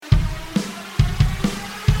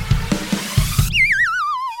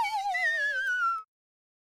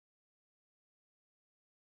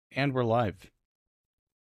And we're live.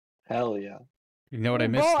 Hell yeah. You know what I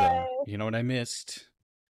missed though? You know what I missed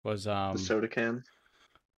was The soda can.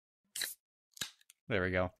 there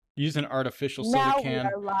we go. Use an artificial soda Now we can.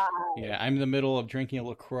 are live. Yeah, I'm in the middle of drinking a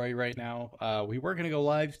LaCroix right now. We were gonna go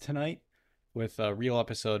live tonight with a real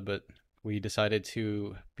episode, but we decided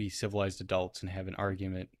to be civilized adults and have an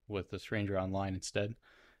argument with a stranger online instead.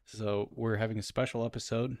 So we're having a special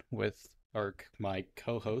episode with my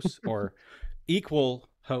co-hosts or equal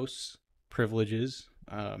hosts privileges.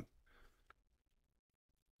 Are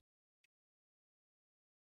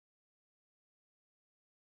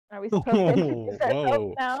we supposed to introduce Whoa.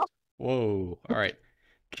 ourselves now? Whoa. All right.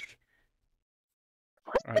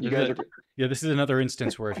 All right, You guys are. yeah, this is another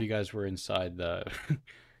instance where if you guys were inside the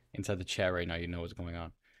inside the chat right now, you know what's going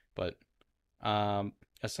on. But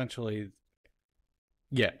essentially,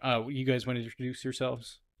 yeah. You guys want to introduce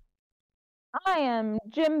yourselves? I am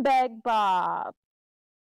Jim Bag Bob.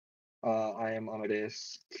 I am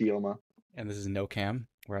Amadeus Fioma. And this is No Cam.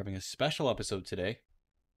 We're having a special episode today.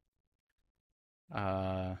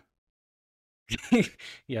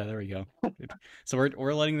 Yeah, there we go. So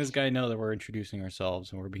we're letting this guy know that we're introducing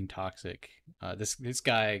ourselves and we're being toxic. This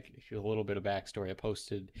guy, a little bit of backstory. I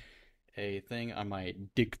posted a thing on my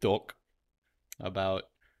TikTok about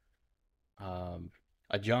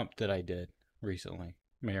a jump that I did recently,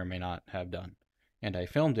 may or may not have done, and I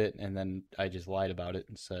filmed it, and then I just lied about it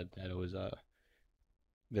and said that it was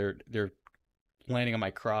they're landing on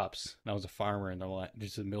my crops. And I was a farmer, and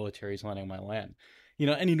just the military's landing on my land. You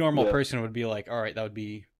know, any normal person would be like, all right, that would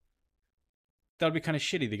be kind of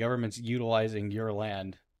shitty. The government's utilizing your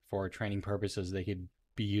land for training purposes they could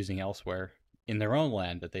be using elsewhere in their own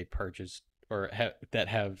land that they purchased or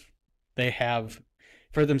they have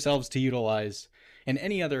for themselves to utilize in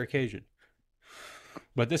any other occasion.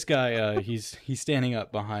 But this guy, he's standing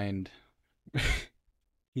up behind.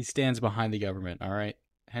 He stands behind the government. All right,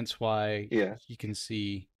 hence why you can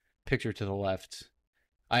see picture to the left.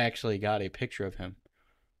 I actually got a picture of him.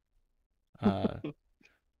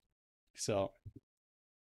 So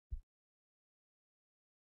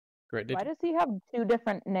great. Why does he have two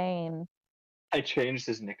different names? I changed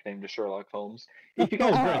his nickname to Sherlock Holmes. If you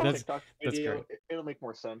guys watch the TikTok video, great. It'll make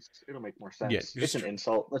more sense. Yeah, it's an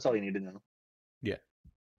insult. That's all you need to know. Yeah.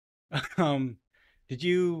 Do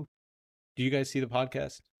you guys see the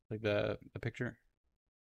podcast? Like the picture?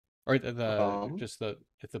 Or just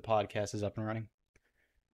if the podcast is up and running?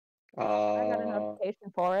 I got a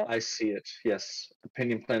notification for it. I see it. Yes.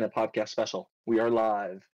 Opinion Planet podcast special. We are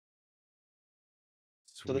live.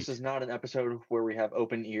 Sweet. So this is not an episode where we have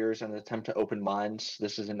open ears and attempt to open minds.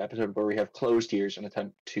 This is an episode where we have closed ears and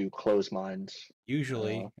attempt to close minds.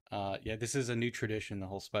 Usually, yeah, this is a new tradition, the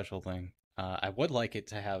whole special thing. I would like it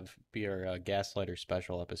to be our Gaslighter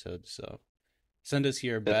special episode, so send us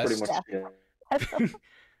your best. Pretty much,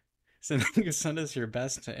 yeah. Send us your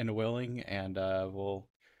best and willing, and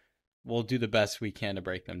we'll do the best we can to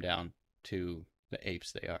break them down to the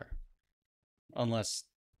apes they are. Unless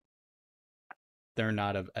they're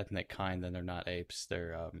not of ethnic kind, then they're not apes.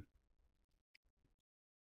 They're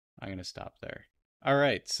I'm gonna stop there. All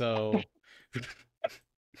right, so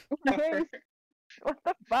what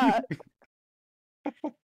the fuck?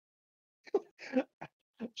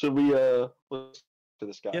 Should we listen to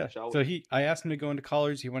this guy? Yeah. So I asked him to go into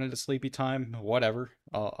colors. He wanted a sleepy time. Whatever.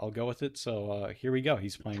 I'll go with it. So here we go.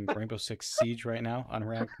 He's playing Rainbow Six Siege right now,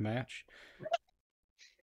 unranked match.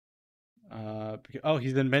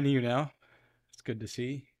 He's in menu now. It's good to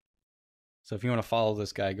see. So if you want to follow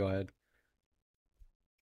this guy, go ahead.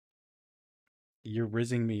 You're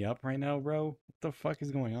rizzing me up right now, bro? What the fuck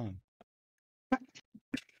is going on?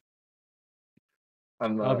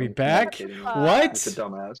 I'll be back. What?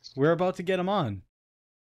 Dumbass. We're about to get him on.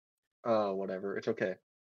 Whatever. It's okay.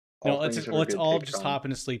 No, let's all just hop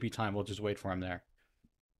into sleepy time. We'll just wait for him there.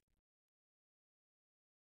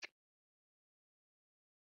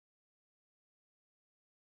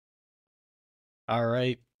 All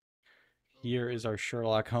right. Here is our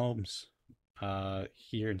Sherlock Holmes.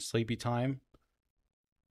 Here in sleepy time.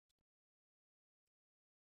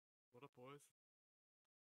 What up, boys?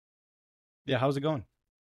 Yeah, how's it going?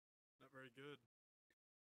 Not very good.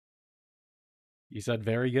 You said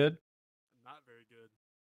very good? Not very good.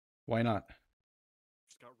 Why not?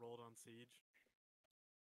 Just got rolled on Siege.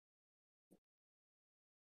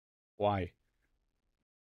 Why?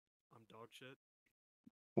 I'm dog shit.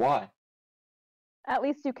 Why? At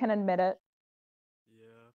least you can admit it.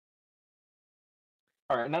 Yeah.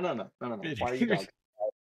 All right, no. Why are you dog?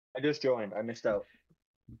 I just joined. I missed out.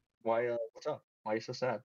 Why? What's up? Why are you so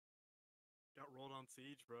sad? Got rolled on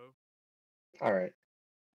Siege, bro. All right.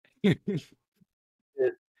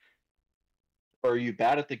 Or are you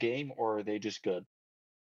bad at the game, or are they just good?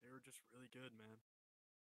 They were just really good, man.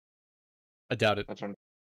 I doubt it. That's what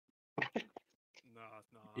Nah,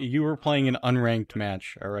 nah. You were playing an unranked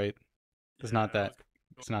match, all right? It's not Yeah, I that. was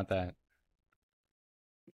It's not that.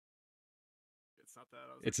 It's not that.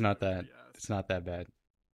 I was It's actually not going that. pretty ass. It's not that bad.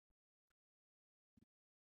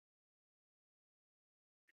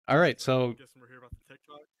 All right, so I'm guessing we're here about the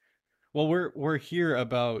TikTok. well, we're here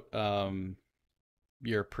about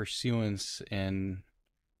your pursuance and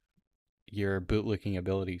your bootlicking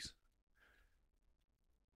abilities.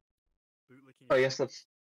 Bootlicking. I guess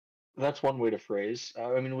that's one way to phrase.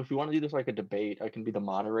 I mean, if you want to do this like a debate, I can be the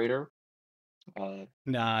moderator. No.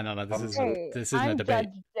 I'm- Hey, This isn't a I'm debate.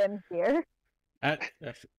 Judge Jim here.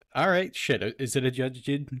 All right, shit. Is it a Judge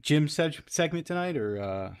Jim segment tonight,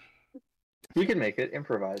 or We can make it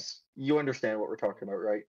improvise. You understand what we're talking about,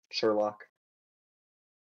 right, Sherlock?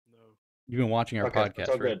 No. you've been watching our Okay, podcast, that's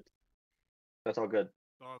all right? good. That's all good.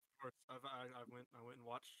 Oh, of course. I went and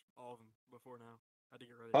watched all of them before now. I had to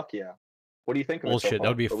get ready. Fuck yeah. What do you think of it so Bullshit. far? That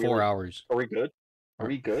would be Are we 4 like- hours. Are we good? Are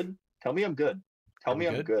we good? Tell me I'm good. Tell Are me we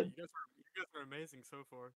I'm good? good. You guys are amazing so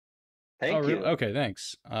far. Thank Oh, you. really? Okay,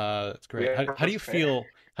 thanks. That's great. We How do you are fair. feel?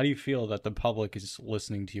 How do you feel that the public is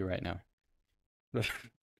listening to you right now? Feel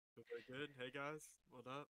very good. Hey guys, what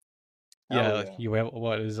up? Yeah, Hell like, yeah. you have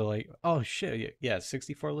what is it like? Oh shit! Yeah,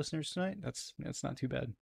 64 listeners tonight. That's not too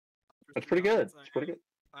bad. That's pretty good. It's pretty good.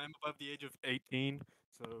 I'm above the age of 18,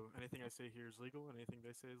 so anything I say here is legal. Anything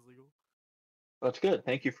they say is legal. That's good.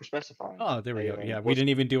 Thank you for specifying. Oh, there we go. Yeah, we didn't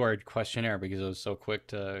even do our questionnaire because it was so quick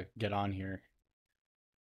to get on here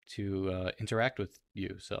to interact with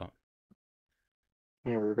you. So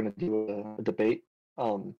Yeah, we're gonna do a debate.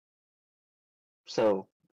 So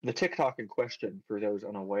the TikTok in question, for those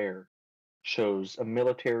unaware, shows a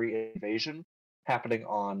military invasion happening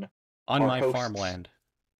on on Our my hosts- farmland.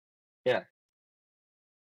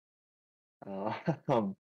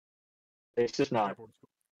 it's just not Airborne school.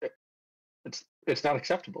 it's not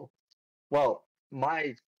acceptable. Well,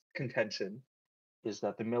 my contention is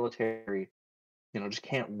that the military, just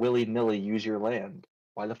can't willy-nilly use your land.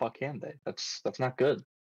 Why the fuck can they? That's not good.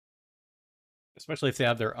 Especially if they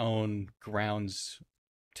have their own grounds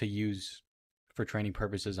to use for training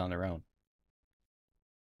purposes on their own.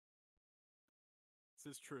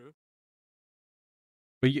 This is true.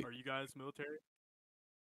 But you, Are you guys military?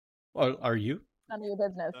 are you? None of your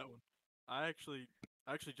business. That one. I actually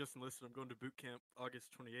just enlisted. I'm going to boot camp August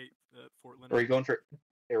 28th at Fort Are Leonard. you going for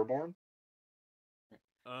airborne?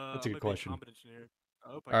 That's a good I'm question. A combat engineer.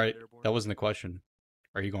 I hope I All get right, airborne. that wasn't the question.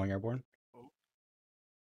 Are you going airborne?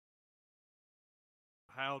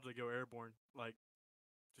 How to go airborne? Like,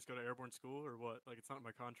 just go to airborne school or what? Like, it's not in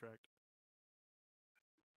my contract.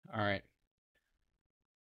 All right.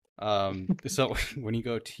 So when you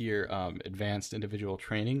go to your advanced individual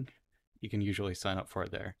training, you can usually sign up for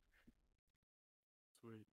it there.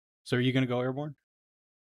 Sweet. So are you going to go airborne?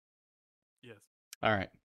 Yes. All right.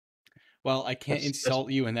 Well, I can't That's-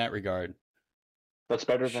 insult you in that regard. That's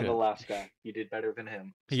better than the Shit. last guy. You did better than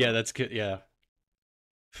him. Yeah, So, that's good. Yeah.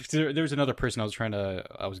 There's another person I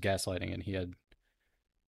was gaslighting, and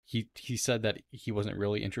he said that he wasn't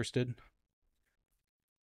really interested.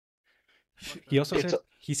 He also It's said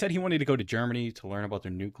he said he wanted to go to Germany to learn about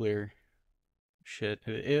their nuclear shit.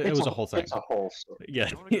 It was a whole thing. It's a whole story. Yeah,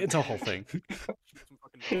 I wanna go it's a whole thing. Shoot some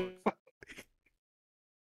fucking dogs.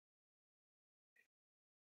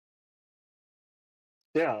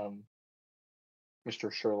 Yeah,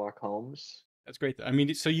 Mr. Sherlock Holmes. That's great. I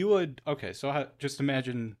mean, so you would okay. So just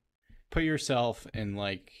imagine, put yourself in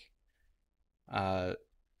like,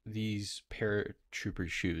 these paratrooper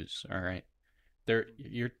shoes. All right,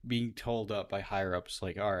 you're being told up by higher ups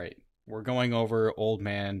like, all right, we're going over old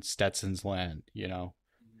man Stetson's land.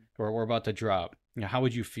 Or we're about to drop. How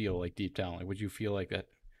would you feel like deep down? Like, would you feel like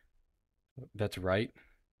that's right?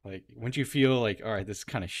 Like, wouldn't you feel like, all right, this is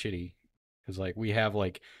kind of shitty? Because like we have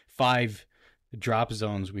like 5 drop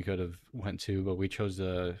zones we could have went to, but we chose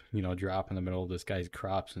to drop in the middle of this guy's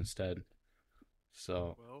crops instead.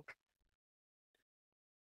 So Well,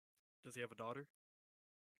 does he have a daughter?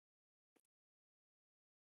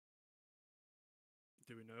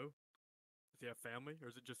 Do we know? Does he have family, or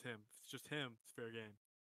is it just him? If it's just him, it's fair game.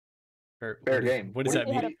 Fair game. What does What that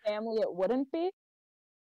If they had mean? a family, it wouldn't be.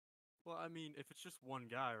 Well, I mean, if it's just one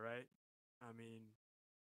guy, right? I mean,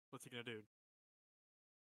 what's he gonna do?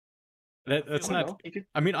 That's I not. know. You could-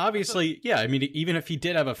 I mean, obviously, yeah. I mean, even if he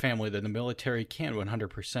did have a family, then the military can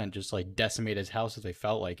 100% just like decimate his house if they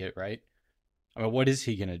felt like it, right? I mean, what is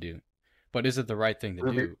he gonna do? But is it the right thing to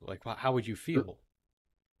Ruby- do? Like, how would you feel?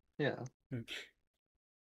 Yeah. I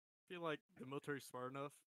feel like the military's smart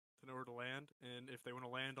enough to know where to land, and if they want to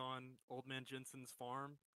land on Old Man Jensen's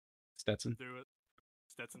farm, Stetson. do it.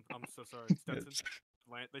 Stetson. I'm so sorry, Stetson.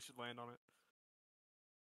 They should land on it.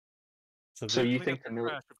 So So the- you Clean think up the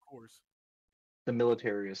trash, of course. the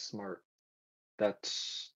military is smart?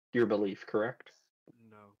 That's your belief, correct?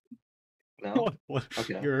 No, No. What?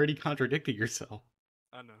 Okay. You're already contradicting yourself.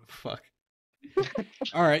 I know. Fuck.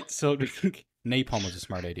 All right, so napalm was a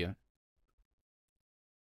smart idea.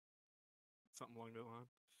 Something along that line.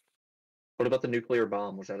 What about the nuclear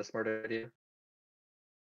bomb? Was that a smart idea?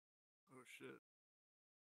 Oh shit.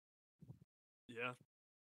 Yeah.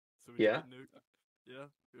 So Yeah? didn't get nuked. Yeah.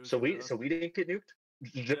 it was So for we us. so we didn't get nuked.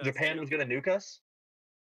 Yeah, Japan so- was gonna nuke us.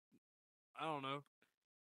 I don't know.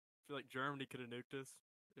 I feel like Germany could have nuked us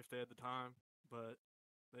if they had the time, but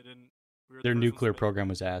they didn't. We were the Their first ones to nuclear make it. program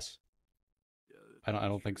was ass. Yeah, I don't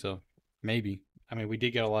that's think true. so. Maybe. I mean, we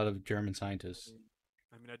did get a lot of German scientists.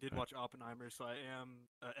 I mean, I did watch Oppenheimer, so I am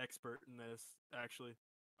an expert in this. Actually,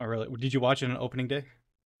 Oh, really? Did you watch it on opening day?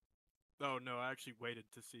 oh no, I actually waited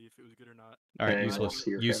to see if it was good or not. All right, Dang, I useless- wanna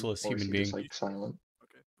see your useless film, or is human he just, being. like silent.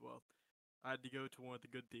 Okay, well, I had to go to one of the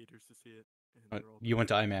good theaters to see it. And Uh, they're all You went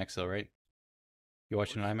to bad. IMAX though, right? You Of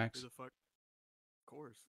watched it in course. IMAX? Who the fuck? Of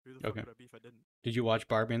course. Who the fuck Okay. would I be if I didn't? Did you watch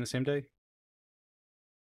Barbie on the same day?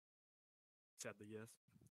 Sadly, yes.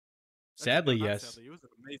 Sadly, no, not yes. Sadly. It was an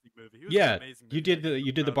amazing movie. It was Yeah, an amazing movie. you did actually. the I'm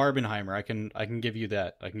you did the proud of it. Barbenheimer. I can give you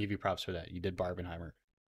that. I can give you props for that. You did Barbenheimer.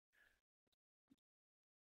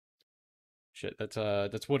 Shit,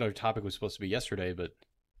 that's what our topic was supposed to be yesterday, but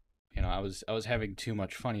you know, I was having too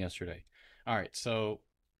much fun yesterday. All right, so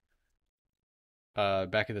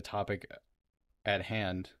back at the topic at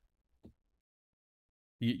hand.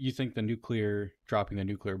 You think dropping the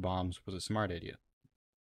nuclear bombs was a smart idea?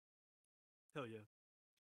 Hell yeah.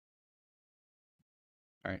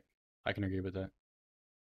 I can agree with that.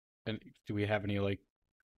 And do we have any like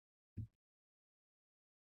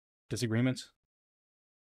disagreements?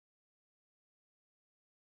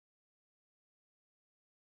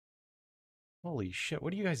 Holy shit,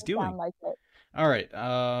 what are you guys Doesn't sound doing? like it. All right,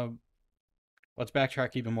 let's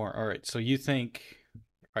backtrack even more. All right, so you think,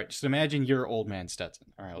 all right, just imagine you're old man Stetson.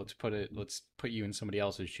 All right, let's put you in somebody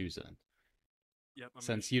else's shoes then. Yep. I'm in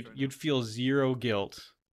Since shoes right now. you'd feel zero guilt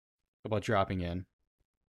about dropping in.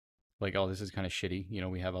 Like, oh, this is kind of shitty. You know,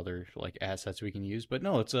 we have other like assets we can use, but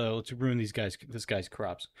no, let's ruin this guy's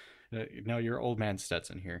crops. Now you're old man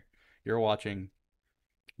Stetson here. You're watching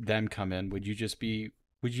them come in. Would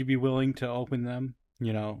you be willing to open them?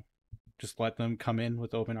 You know, just let them come in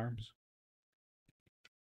with open arms?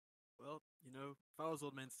 Well, you know, if I was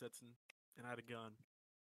old man Stetson and I had a gun,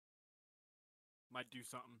 might do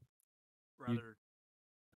something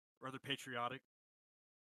rather patriotic.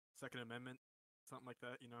 Second Amendment, something like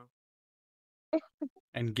that. You know,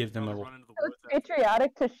 And give them rather a run into the So woods. it's after.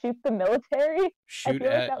 patriotic to shoot the military. I shoot feel like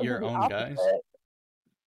that at would your be the own guys. opposite.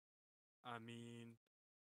 I mean,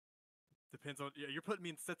 depends on. Yeah, you're putting me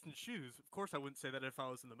in Stetson's shoes. Of course, I wouldn't say that if I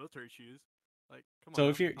was in the military shoes. Like, come So on.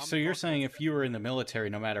 if you're I'm so you're responsible saying for if you were in the military,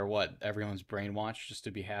 no matter what, everyone's brainwashed just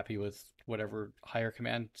to be happy with whatever higher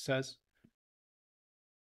command says.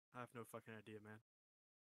 I have no fucking idea, man.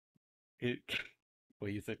 It. What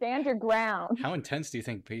do you think? Stand your ground. How intense do you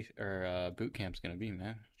think boot camp's gonna be,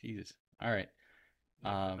 man? Jesus. All right.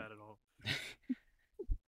 Not bad at all.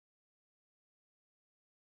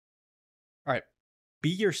 All right. Be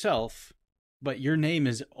yourself, but your name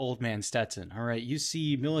is Old Man Stetson. All right. You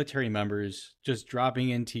see military members just dropping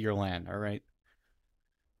into your land. All right.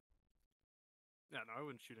 Yeah, no, I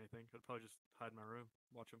wouldn't shoot anything. I'd probably just hide in my room,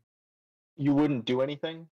 watch them. You wouldn't do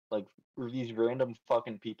anything? Like these random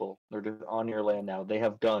fucking people. They're just on your land now. They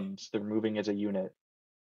have guns. They're moving as a unit.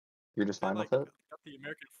 You're just fine Like, with it? got the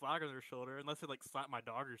American flag on their shoulder, unless they like slap my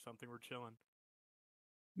dog or something. We're chilling.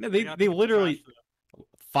 No, We they gotta they pick up the literally trash, though.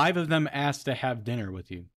 5 of them asked to have dinner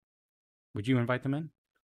with you. Would you invite them in?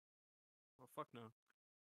 Well, fuck no.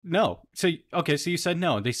 No. So okay, so you said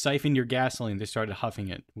no. They siphoned your gasoline. They started huffing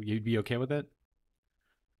it. You'd be okay with it?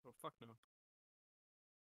 Well, fuck no.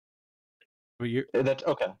 That's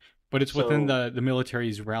okay. But it's within So- the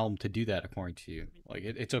military's realm to do that, according to you. Like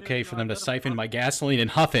it's okay Yeah, for no, them to I'd let 'em siphon huff my it. gasoline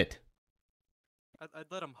and huff it.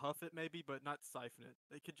 I'd let them huff it maybe, but not siphon it.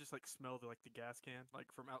 They could just like smell the gas can, like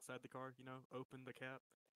from outside the car. You know, open the cap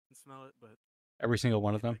and smell it. But Every single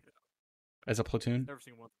one of them, like, as a platoon. every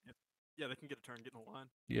single one. Yeah, they can get a turn, get in the line.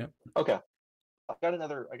 Yeah. Okay. I got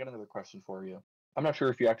another question for you. I'm not sure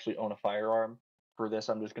if you actually own a firearm. For this,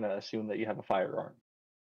 I'm just gonna assume that you have a firearm.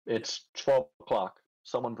 It's 12 o'clock.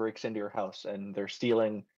 Someone breaks into your house and they're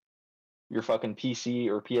stealing your fucking PC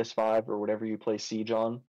or PS5 or whatever you play Siege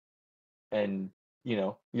on. And, you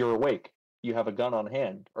know, you're awake. you have a gun on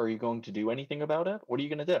hand. Are you going to do anything about it? What are you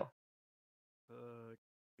going to do?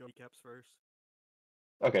 Go kneecaps first.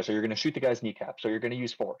 Okay, so you're going to shoot the guy's kneecap. So you're going to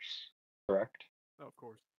use force, correct? Oh, of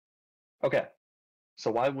course. Okay. So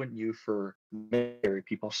why wouldn't you for military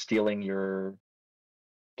people stealing your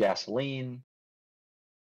gasoline,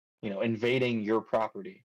 invading your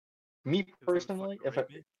property? Me 'Cause they would personally, fucking rape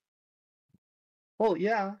me. well,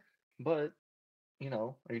 yeah, but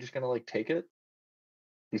are you just gonna like take it?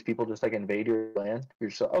 These people just like invade your land. You're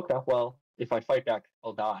just okay. Well, if I fight back,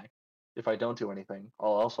 I'll die. If I don't do anything,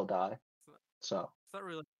 I'll also die. It's not, So it's not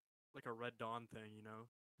really like a Red Dawn thing, you know.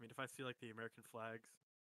 I mean, if I see like the American flags,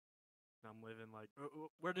 and I'm living like,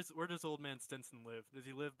 where does Old Man Stinson live? Does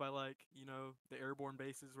he live by like the airborne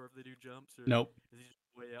bases wherever they do jumps, or Nope. is he just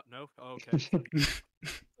way out? No. Oh, okay. So he's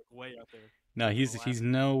like way out there. No, Like he's Alaska.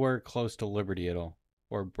 nowhere close to Liberty at all,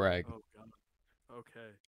 or Bragg. Oh god. Okay.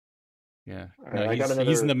 Yeah. all No, right,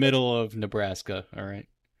 he's in the middle of Nebraska. All right.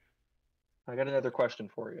 I got another question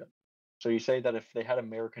for you. So you say that if they had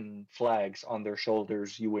American flags on their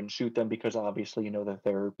shoulders, you wouldn't shoot them because obviously you know that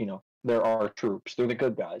they're our troops. They're the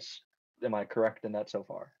good guys. Am I correct in that so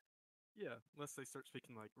far? Yeah, unless they start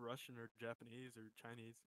speaking like Russian or Japanese or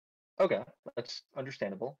Chinese. Okay, that's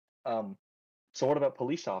understandable. So what about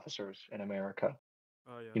police officers in America?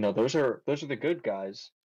 Oh yeah. Those are the good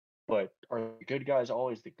guys, but are the good guys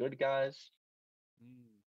always the good guys?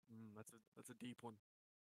 That's a deep one.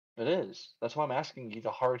 It is. That's why I'm asking you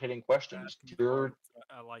the hard-hitting questions. Asking the hard.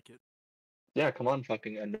 I like it. Yeah, come on,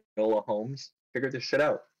 fucking Enola Holmes. Figure this shit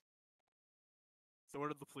out. So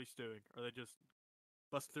what are the police doing? Are they just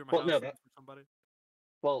busting through my Well, house no, looking for somebody?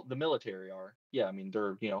 well, the military are. Yeah, I mean,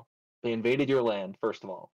 they invaded your land, first of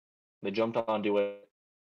all. They jumped onto it.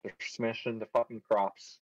 They're smashing the fucking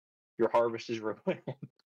crops. Your harvest is ruined.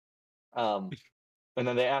 um, and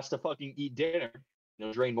then they asked to fucking eat dinner.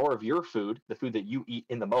 Drain more of your food, the food that you eat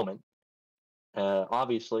in the moment.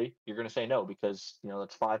 Obviously, you're gonna say no because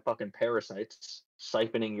that's 5 fucking parasites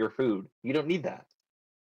siphoning your food. You don't need that.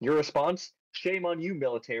 Your response: shame on you,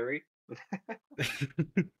 military.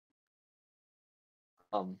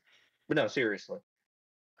 But no, seriously.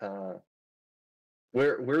 Uh,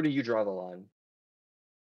 where do you draw the line?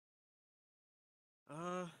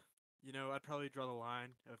 I'd probably draw the line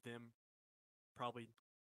of them probably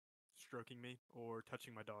stroking me or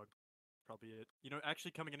touching my dog. Probably it.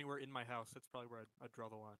 Actually coming anywhere in my house. That's probably where I'd draw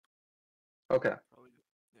the line. Okay. Probably.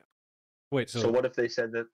 Yeah. Wait, So so what if they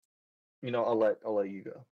said that? I'll let you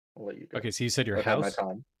go. I'll let you go. okay, so you said your I've had my house.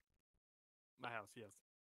 time. My house,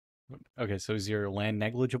 yes. Okay, so is your land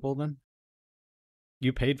negligible then?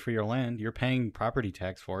 You paid for your land. You're paying property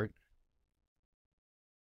tax for it.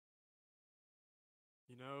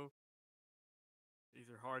 These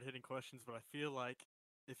are hard-hitting questions, but I feel like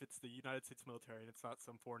if it's the United States military and it's not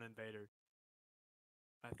some foreign invader,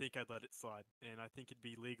 I think I'd let it slide, and I think it'd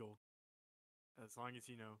be legal as long as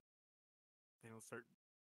they don't start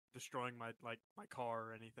destroying my car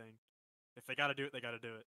or anything. If they gotta do it, they gotta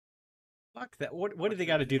do it. Fuck that. What do they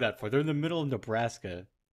got to do that for? They're in the middle of Nebraska.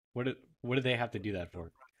 What do they have to do that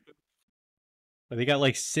for? They got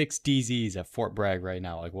like 6 DZs at Fort Bragg right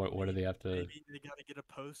now. Like, what do they have to? Maybe they gotta get a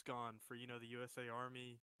post gone for the USA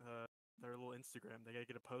Army, their little Instagram. They gotta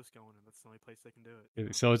get a post going, and that's the only place they can do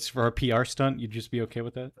it. So it's for a PR stunt. You'd just be okay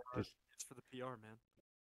with that? It's for the PR, man.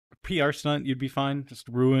 PR stunt, you'd be fine. Just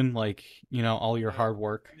ruin all your hard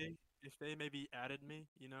work. If they maybe added me,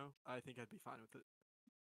 I think I'd be fine with it.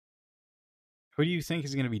 Who do you think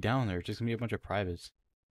is going to be down there? It's just going to be a bunch of privates.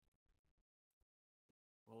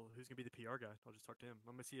 Well, who's gonna be the PR guy? I'll just talk to him.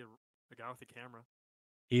 I'm gonna see a guy with a camera.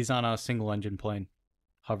 He's on a single engine plane,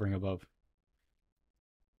 hovering above,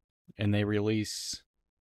 and they release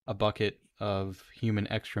a bucket of human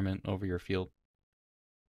excrement over your field.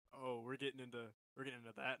 Oh, we're getting into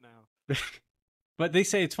that now. But they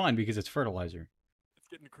say it's fine because it's fertilizer. It's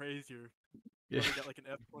getting crazier. Yeah. We got like an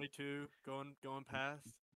F-22 going past.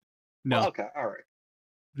 No. Well, okay, all right.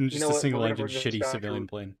 Just a single engine shitty civilian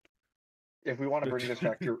plane. If we want to bring this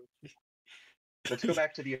back to, let's go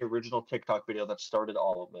back to the original TikTok video that started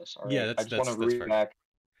all of this. All right? Yeah, I just want to read back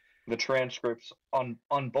the transcripts on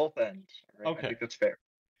both ends. Right? Okay. I think that's fair.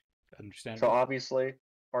 Understandable. So obviously,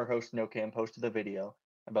 our host NoCam posted a video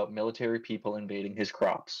about military people invading his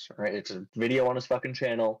crops. Right? It's a video on his fucking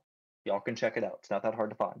channel. Y'all can check it out. It's not that hard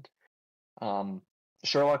to find.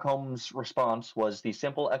 Sherlock Holmes' response was the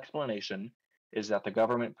simple explanation is that the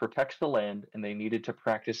government protects the land and they needed to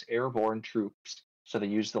practice airborne troops, so they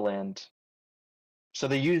used the land. So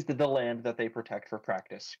they used the land that they protect for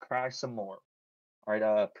practice. Cry some more. All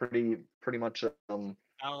right, pretty much. Valid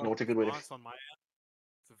what's a good way to? On my end.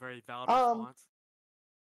 It's a very valid response.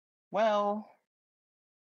 Well,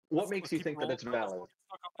 what Let's makes you keep think that rolling. it's No, let's valid? not get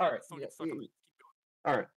stuck on All that. right, Let's not yeah, get stuck on that. Keep going.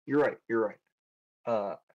 all right. You're right. You're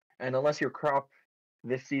right. And unless your crop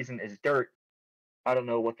this season is dirt, I don't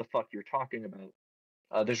know what the fuck you're talking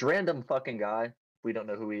about. This random fucking guy, we don't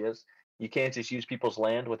know who he is. You can't just use people's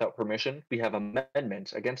land without permission. We have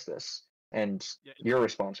amendments against this. And Yeah, your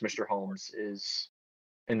response, Mr. Holmes, is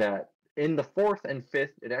in that in the fourth and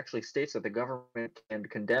fifth, it actually states that the government can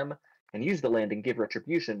condemn and use the land and give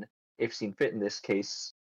retribution if seen fit. In this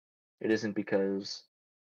case, it isn't because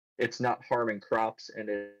it's not harming crops and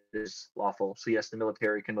it is lawful. So yes, the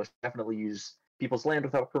military can most definitely use people's land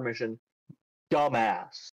without permission.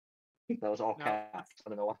 Dumbass. That was all Now, caps. I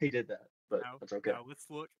don't know why he did that, but that's okay. Now let's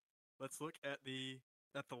look at the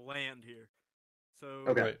land here. So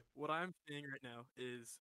Okay. Right. what I'm seeing right now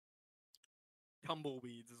is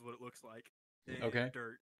tumbleweeds is what it looks like. And Okay.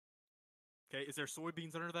 dirt. Okay, is there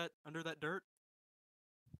soybeans under that dirt?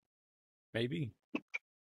 Maybe.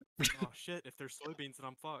 Oh shit, if there's soybeans then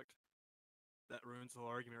I'm fucked. That ruins the whole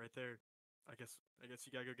argument right there. I guess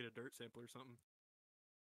you gotta go get a dirt sample or something.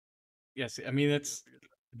 Yes, I mean that's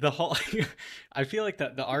the whole. I feel like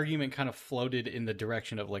that the argument kind of floated in the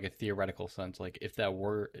direction of like a theoretical sense. Like if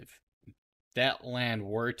that land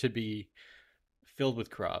were to be filled with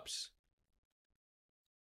crops,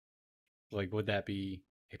 like would that be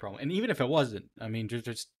a problem? And even if it wasn't, I mean,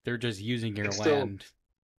 they're just using your It's still- land.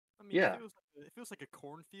 I mean, Yeah. if it was like a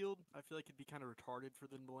cornfield, I feel like it'd be kind of retarded for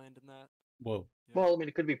them to land in that. Whoa. you know? Well, I mean,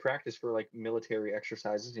 it could be practice for like military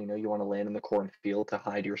exercises. You know, you want to land in the cornfield to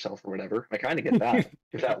hide yourself or whatever. I kind of get that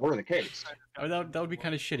if that were the case. I mean, that would be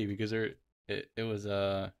kind of shitty because it was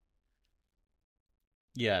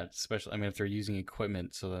yeah, especially I mean if they're using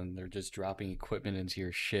equipment, so then they're just dropping equipment into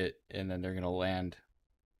your shit and then they're gonna land.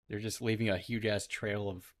 They're just leaving a huge ass trail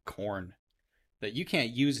of corn that you can't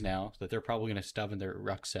use now that they're probably gonna stuff in their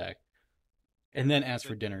rucksack and then ask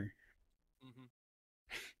for dinner. Mm-hmm.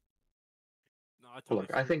 No, I totally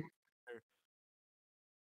Look, I see think there.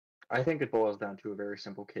 I think it boils down to a very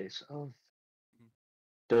simple case of Mhm.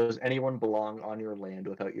 does anyone belong on your land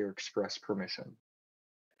without your express permission?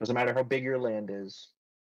 Doesn't matter how big your land is,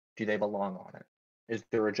 do they belong on it? Is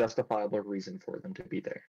there a justifiable reason for them to be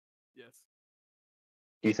there? Yes.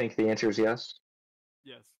 Do you think the answer is yes?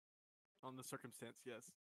 Yes. On the circumstance,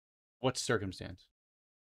 yes. What circumstance?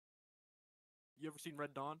 You ever seen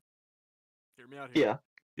Red Dawn? Hear me out here. Yeah.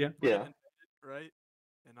 Yeah. We're Yeah. getting invaded, right?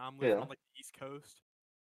 And I'm living Yeah. on like the East Coast,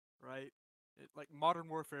 right? Like Modern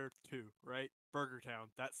Warfare 2, right? Burger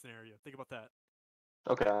Town, that scenario. Think about that.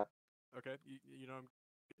 Okay. Okay, you know I'm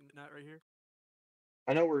getting at right here.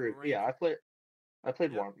 I know where. The Yeah, I played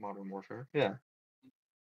Yep. Modern Warfare. Yeah.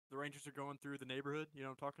 The Rangers are going through the neighborhood. You know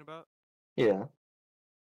what I'm talking about? Yeah.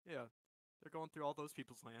 Yeah, they're going through all those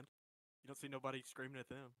people's land. You don't see nobody screaming at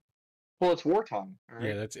them. Well, it's wartime. All right.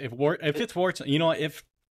 Yeah, that's if it's war. You know what? If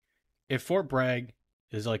Fort Bragg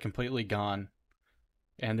is like completely gone,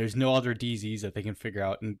 and there's no other DZs that they can figure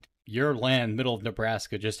out, and your land, middle of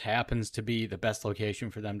Nebraska, just happens to be the best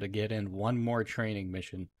location for them to get in one more training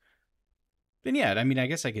mission, then yeah, I mean, I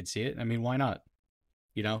guess I could see it. I mean, why not?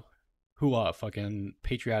 You know, fucking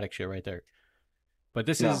patriotic shit right there. But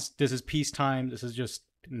this No. is peacetime. This is just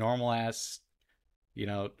normal ass,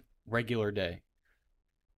 regular day.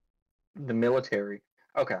 The military.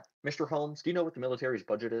 Okay, Mr. Holmes, do you know what the military's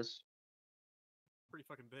budget is? Pretty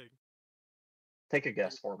fucking big. Take a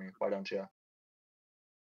guess for me. Why don't you? I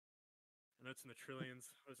know it's in the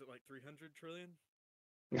trillions. What is it, like 300 trillion?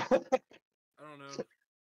 I don't know.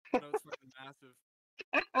 I know it's fucking massive.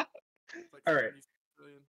 It's like All right. 70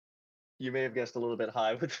 trillion. You may have guessed a little bit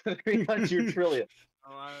high with 300 trillion.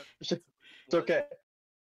 Oh, It's what? okay.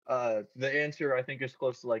 The answer I think is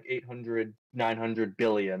close to like 800, 900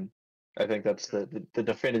 billion. I think that's the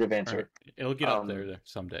definitive answer. Alright, it'll get up Um, there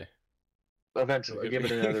someday. Eventually, Okay. give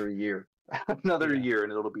it another year, another Yeah. year,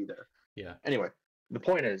 and it'll be there. Yeah. Anyway, the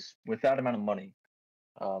point is, with that amount of money,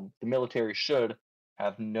 the military should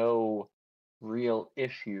have no real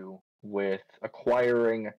issue with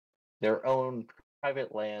acquiring their own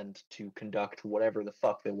private land to conduct whatever the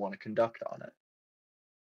fuck they want to conduct on it.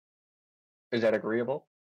 Is that agreeable?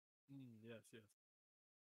 Yes, yes.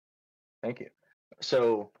 Thank you.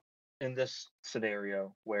 So, in this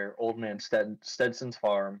scenario where Old Man Stedson's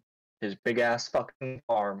farm, his big ass fucking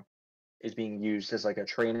farm, is being used as like a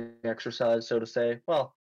training exercise, so to say.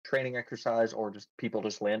 Well, training exercise or just people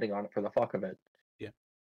just landing on it for the fuck of it. Yeah.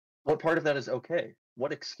 What part of that is okay?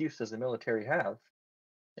 What excuse does the military have?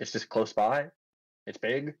 It's just close by. It's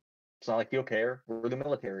big. It's not like you'll care. We're the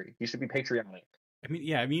military. You should be patriotic. I mean,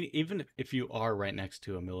 even if you are right next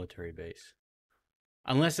to a military base,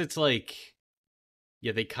 unless it's like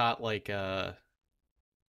Yeah, they caught like a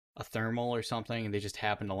thermal or something, and they just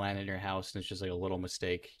happen to land in your house, and it's just like a little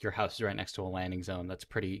mistake. Your house is right next to a landing zone. That's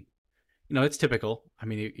pretty, it's typical. I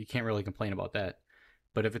mean, you can't really complain about that.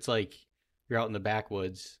 But if it's like you're out in the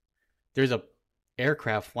backwoods, there's a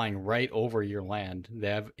aircraft flying right over your land. They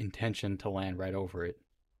have intention to land right over it.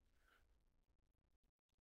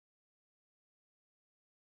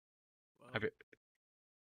 Well, Have it-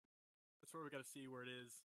 that's where we got to see where it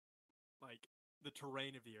is, like the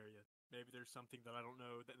terrain of the area. Maybe there's something that I don't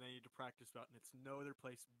know that they need to practice about, and it's no other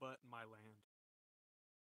place but my land.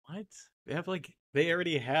 What? They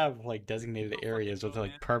already have like designated Don't fucking areas with know,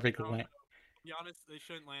 like man. perfect No, land. to be honest, they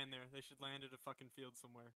shouldn't land there. They should land at a fucking field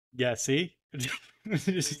somewhere. Yeah, see?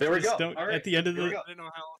 There we go. Don't, All right, at the end of here we the go. I didn't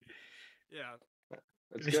know how. Yeah.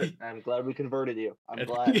 That's good. I'm glad we converted you. I'm at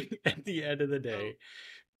glad. at the end of the day.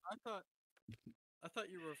 I thought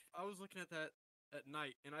you were. I was looking at that at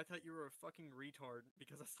night, and I thought you were a fucking retard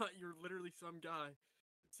because I thought you were literally some guy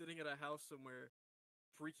sitting at a house somewhere,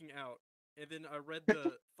 freaking out. And then I read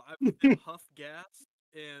the 5 of them huff gas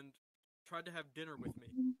and tried to have dinner with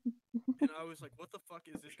me, and I was like, "What the fuck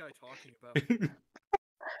is this guy talking about?"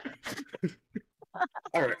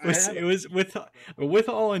 All right. It was with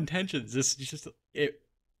all intentions. This is just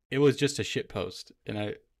it was just a shit post, and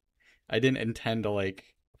I didn't intend to like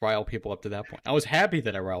rile people up to that point. I was happy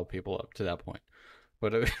that I riled people up to that point,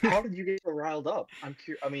 but How did you get so riled up? I'm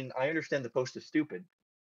curious. I mean, I understand the post is stupid,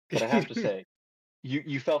 but I have to say,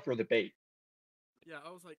 you fell for the bait. Yeah,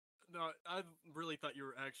 I was like, no, I really thought you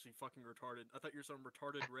were actually fucking retarded. I thought you were some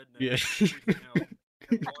retarded redneck Yeah. freaking out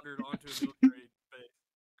and wandered onto a military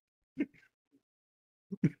base.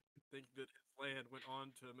 Think that his land went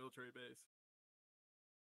on to a military base.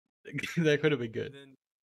 that could have been good. And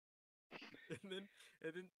then,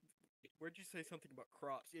 where'd you say something about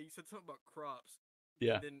crops? Yeah, you said something about crops.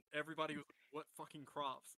 Yeah. And then everybody was like, "What fucking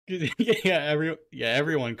crops?"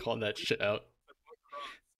 Everyone called that shit out. What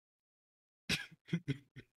crops? And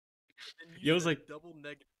It was like, double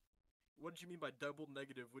negative. What did you mean by double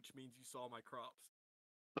negative? Which means you saw my crops.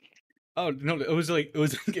 oh no, it was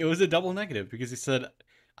a double negative because he said,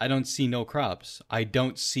 "I don't see no crops. I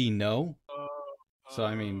don't see no." So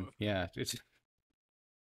I mean, yeah,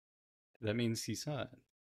 that means he saw it.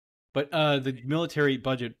 But the military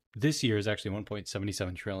budget this year is actually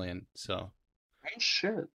 1.77 trillion. So Oh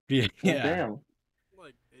shit. yeah, Well, damn.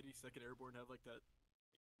 Like 82nd Airborne have like that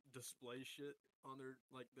display shit on their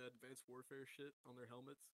like the advanced warfare shit on their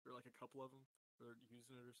helmets, or like a couple of them. They're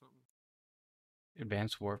using it or something.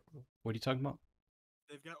 Advanced war. What are you talking about?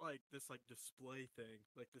 They've got like this like display thing,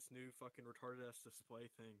 like this new fucking retarded ass display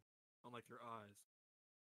thing on like their eyes.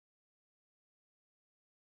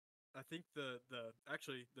 I think the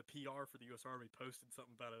actually the PR for the U.S. Army posted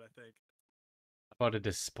something about it. I think. About a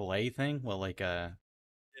display thing? Well, like Yeah.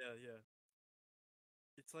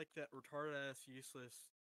 It's like that retarded ass useless.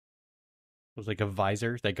 it was like a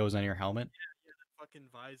visor that goes on your helmet. Yeah, that fucking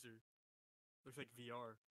visor. Looks like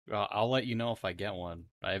VR. I'll let you know if I get one.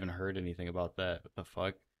 I haven't heard anything about that. What the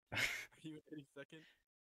fuck? Are you 82nd?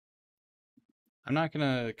 I'm not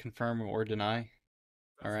gonna confirm or deny.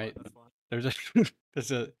 That's All right. Fine, that's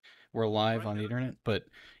fine. We're live Right on the now- internet, but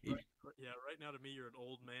Right now to me you're an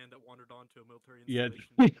old man that wandered onto a military yeah.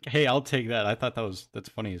 installation. Hey, I'll take that. I thought that's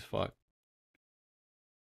funny as fuck.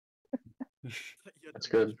 That's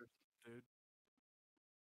good. Dude.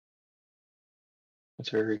 That's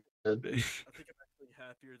very good. I think I'm actually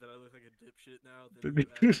happier that I look like a dipshit now than you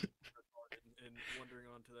actually retarded and wandering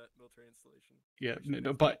onto that military installation. Yeah, Actually,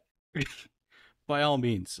 no, but by all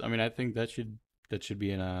means, I mean, I think that should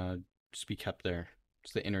be in just be kept there.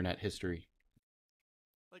 It's the internet history.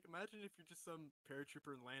 like imagine if you're just some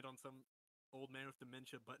paratrooper and land on some old man with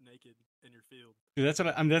dementia butt naked in your field. Dude, that's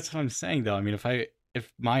what I'm saying though. I mean,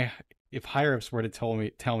 if higher ups were to tell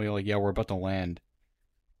me like, yeah, we're about to land,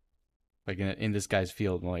 like in this guy's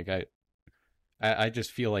field, like I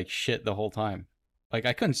just feel like shit the whole time. Like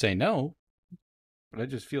I couldn't say no, but I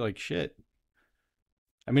just feel like shit.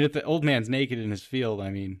 I mean, if the old man's naked in his field, I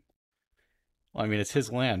mean, it's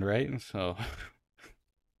his land, right? So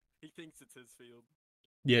He thinks it's his field.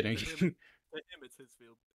 yeah, To no, him, it's his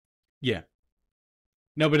field. yeah.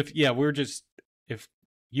 No, but if you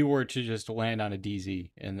were to just land on a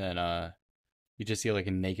DZ and then you just see like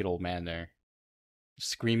a naked old man there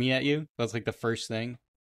screaming at you, that's like the first thing.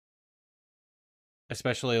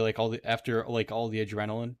 Especially like after all the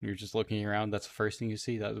adrenaline, you're just looking around, that's the first thing you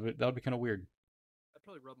see. That would be kind of weird. I'd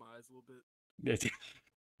probably rub my eyes a little bit.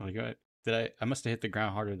 Like I must have hit the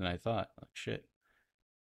ground harder than I thought. Like shit.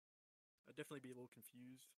 I'd definitely be a little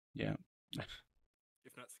confused. Yeah.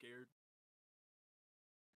 If not scared.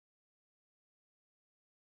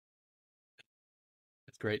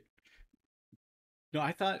 great. No,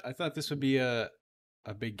 I thought this would be a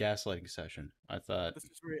big gaslighting session. I thought, This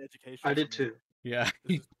is very educational. I did for me. too. yeah,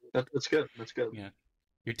 This is That's good. That's good. yeah.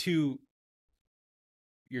 You're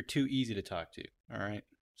too easy to talk to. All right.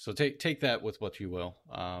 So take that with what you will.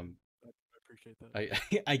 I appreciate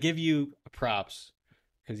that. I give you props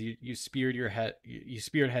because you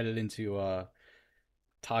spearheaded into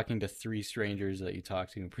talking to 3 strangers that you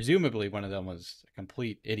talked to. Presumably one of them was a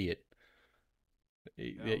complete idiot. Yeah,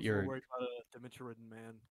 I That was you're worried about a dementia-ridden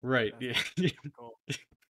man. right. That's Yeah. called.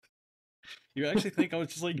 You actually think I was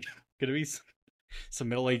just like gonna be some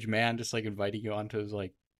middle-aged man just like inviting you onto his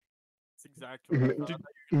like That's exactly what I thought. I thought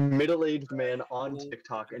you were Middle-aged man on Old,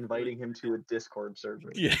 TikTok really inviting him to a Discord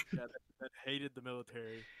server. yeah. yeah, that hated the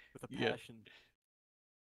military with a Yeah. passion.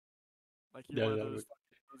 Like you're No, one of that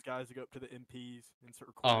those guys that go up to the MPs and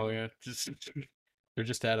start Oh recording. yeah, just they're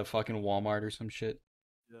just at a fucking Walmart or some shit.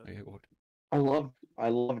 Yeah. Like, what? I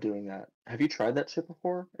love doing that. Have you tried that shit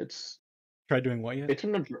before? Try doing what yet? It's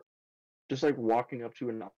just like walking up to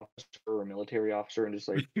an officer or a military officer and just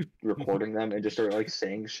like recording them and just start like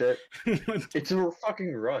saying shit. It's a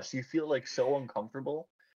fucking rush. You feel like so uncomfortable,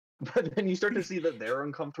 but then you start to see that they're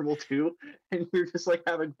uncomfortable too, and you're just like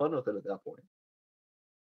having fun with it at that point.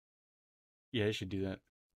 Yeah, I should do that.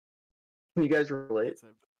 You guys relate?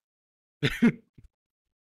 Can't say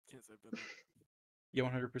I've been there. Yeah,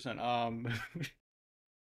 100%.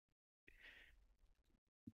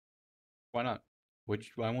 Why not?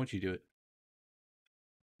 Why won't you do it?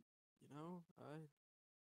 You know, I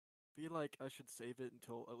feel like I should save it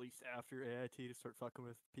until at least after AIT to start fucking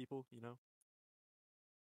with people. You know,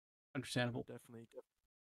 Understandable. definitely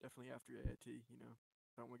after AIT. You know,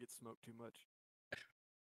 I don't want to get smoked too much.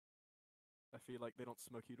 I feel like they don't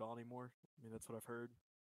smoke you at all anymore. I mean, that's what I've heard.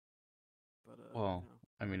 But Well, you know.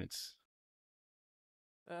 I mean, it's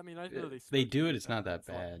I mean, I know they they smoke do you, it. but It's not that it's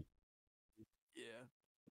a lot- bad. Yeah.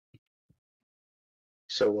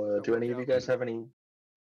 So, Got do any of workout. you guys have any?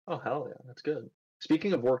 Oh hell yeah, that's good.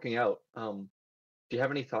 Speaking of working out, do you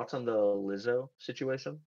have any thoughts on the Lizzo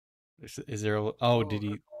situation? Is there? Oh, did her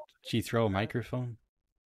he? call. She throw a Yeah. microphone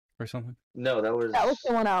or something? No, that was That was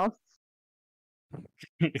someone else.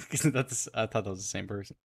 That's. I thought that was the same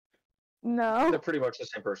person. No. they're pretty much the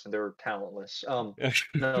same person. They're talentless. No,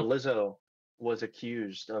 Lizzo was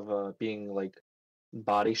accused of being like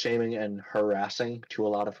body shaming and harassing to a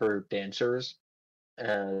lot of her dancers.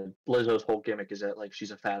 And Lizzo's whole gimmick is that like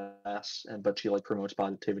she's a fat ass, but she like promotes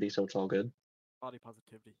positivity, so it's all good. Body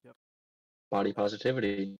positivity. Yep. Body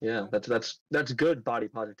positivity, yeah, that's good body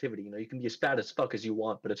positivity. You know, you can be as fat as fuck as you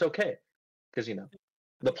want, but it's okay because you know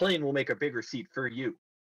the plane will make a bigger seat for you.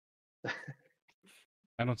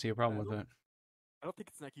 I don't see a problem I with don't- that. I don't think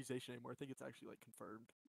it's an accusation anymore. I think it's actually like confirmed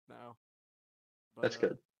now. But, That's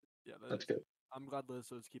good. Yeah, That's is good. I'm glad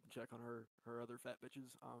Lizzo's keeping check on her other fat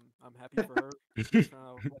bitches. I'm happy for her. She's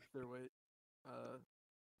trying to watch their weight.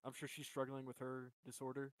 I'm sure she's struggling with her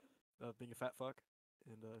disorder of being a fat fuck,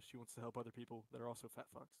 and she wants to help other people that are also fat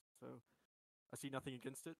fucks. So I see nothing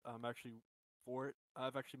against it. I'm actually for it.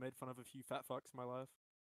 I've actually made fun of a few fat fucks in my life.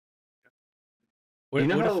 What, You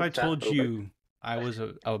know what if how I fat told phobic- you I was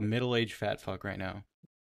a middle-aged fat fuck right now?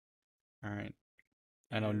 All right.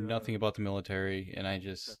 I know You're, nothing about the military, and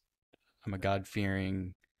I'm a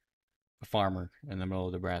God-fearing farmer in the middle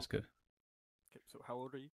of Nebraska. Okay, so how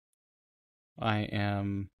old are you? I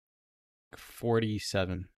am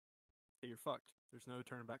 47. Hey, you're fucked. There's no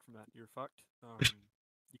turning back from that. You're fucked.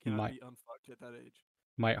 You cannot My- be unfucked at that age.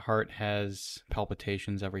 My heart has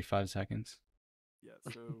palpitations every 5 seconds. Yeah,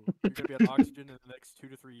 so you're gonna be on oxygen in the next 2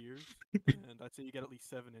 to 3 years, and I'd say you get at least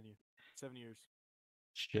 7 in you. 7 years.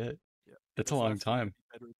 Shit. Yeah, That's a this long last one time. would be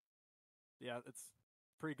bedridden. Yeah, it's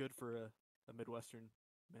pretty good for a Midwestern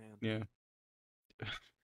man. Yeah.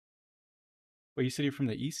 Well, you said you're from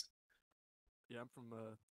the East? Yeah, I'm from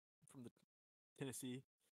the Tennessee.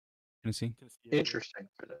 Tennessee? area. Interesting.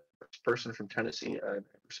 For the first person from Tennessee I've ever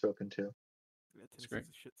spoken to. Yeah, That's Tennessee's great.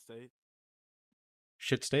 a shit state.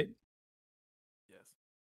 Shit state?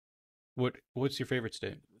 Yes. What's your favorite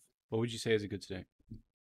state? What would you say is a good state?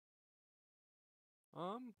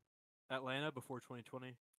 Atlanta before 2020.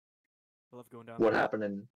 I love going down What there. happened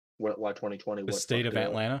in why 2020? The What state of fucked it up?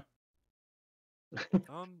 Atlanta?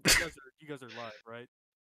 You guys are live, right?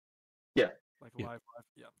 Yeah. Like Yeah. live.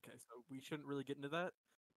 Yeah. Okay, so we shouldn't really get into that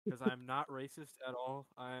because I'm not racist at all.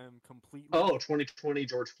 I am completely. Oh, 2020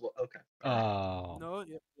 George Floyd. Okay. Oh. No.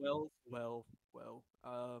 Yeah. Well.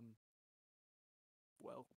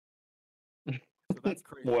 So that's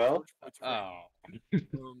crazy. Well? George Floyd's crazy.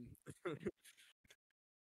 Oh.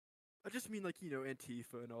 I just mean like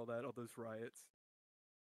Antifa and all that, all those riots.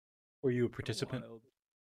 Were you a Kinda participant? wild.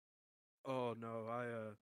 Oh no,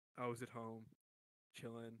 I was at home,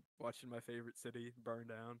 chilling, watching my favorite city burn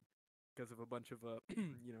down because of a bunch of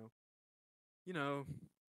you know, you know,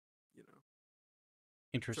 you know,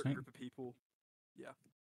 certain Interesting. group of people. Yeah.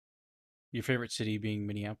 Your favorite city being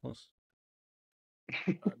Minneapolis?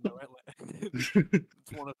 No, Atlanta.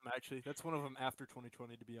 It's one of them actually. That's one of them after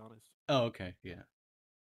 2020, to be honest. Oh, okay, yeah.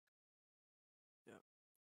 Yeah.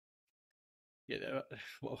 Yeah.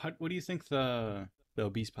 Well, what do you think the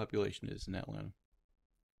obese population is in Atlanta?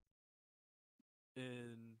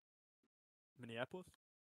 In Minneapolis.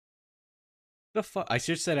 The fuck? I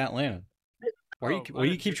just said Atlanta. Oh, Why I do you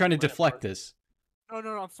didn't keep hear trying to Atlanta deflect part. this? No,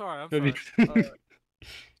 no, no. I'm sorry. I'm I mean- sorry.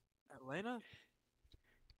 Atlanta.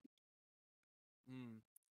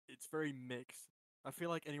 It's very mixed. I feel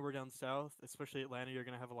like anywhere down south, especially Atlanta, you're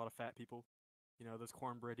gonna have a lot of fat people. You know, those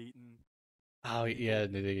cornbread eating Oh people. yeah,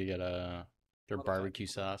 they get A their lot of fat barbecue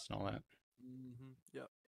people down sauce and all that. Yep.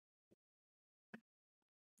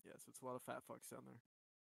 Yeah, so it's a lot of fat fucks down there.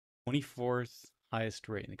 24th highest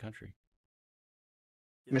rate in the country.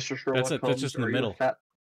 Yep. Mr. Sherlock That's Holmes, just in the are you a middle. fat?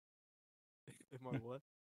 Am I what?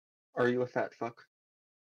 Are you a fat fuck?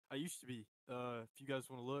 I used to be. If you guys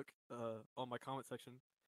want to look, on my comment section,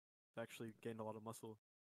 I've actually gained a lot of muscle.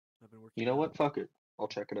 I've been working You know out. what? Fuck it. I'll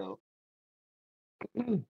check it out.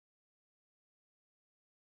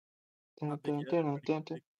 Not big yet. Pretty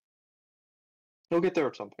big. You'll get there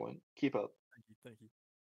at some point. Keep up. Thank you. Thank you.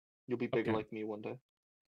 You'll be big Okay. like me one day.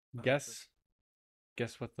 I hope so.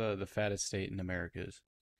 Guess what the fattest state in America is?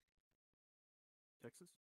 Texas.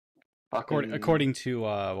 According to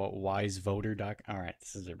what wisevoter.com. All right,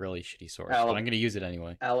 this is a really shitty source, but I'm going to use it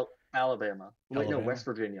anyway. Alabama. Wait, no, Alabama? West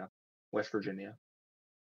Virginia. West Virginia.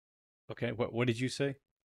 Okay, what did you say?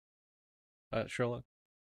 Sherlock?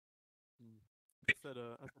 I said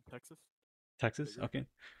Texas. Texas? Bigger. Okay. Bigger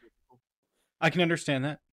people. I can understand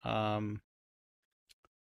that.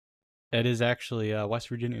 It is actually West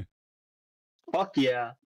Virginia. Fuck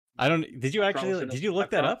yeah. Did you look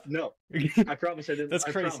that up? No. I promise I didn't. That's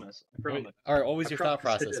crazy. I promise. All right, what was I your thought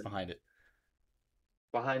promise I process didn't. behind it?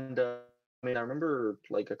 I mean, I remember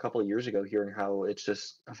like a couple of years ago hearing how it's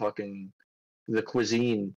just a fucking the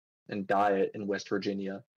cuisine and diet in West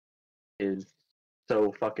Virginia is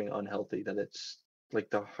so fucking unhealthy that it's like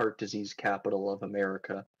the heart disease capital of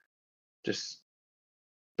America, just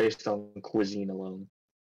based on cuisine alone.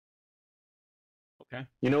 Okay.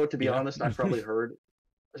 You know what? To be Yeah. honest, I probably heard,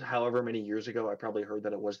 however many years ago, I probably heard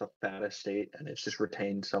that it was the fattest state, and it's just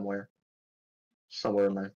retained somewhere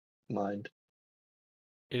in my mind.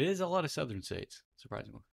 It is a lot of southern states,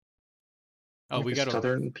 surprisingly. Oh, Like we the got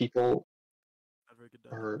southern people Not very good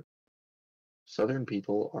diet. are southern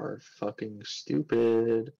people are fucking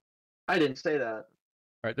stupid. I didn't say that.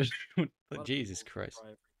 All right. A lot of Jesus people Christ. try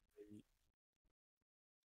everything they eat.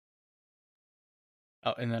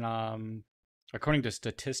 Oh, and then according to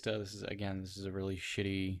Statista, this is a really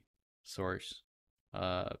shitty source.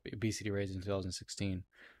 Obesity rates in 2016.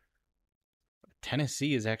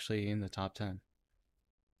 Tennessee is actually in the top 10.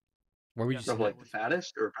 Where would you Of say like that? the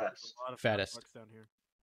fattest or There's best? a lot of Fattest. fat fucks down here.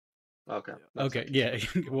 Okay. Yeah. that's Okay, not too yeah.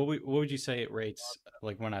 shabby. what would you say it rates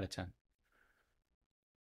like 1 out of 10?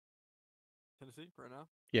 Tennessee right now.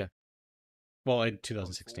 Yeah. Well, in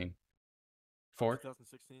 2016. 4?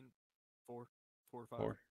 2016, 4 or 5.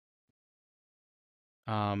 4.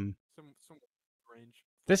 Some range.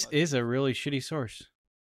 This 5, is 6. a really shitty source.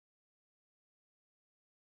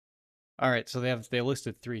 All right, so they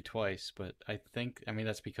listed 3 twice, but I mean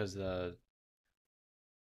that's because the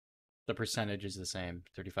percentage is the same,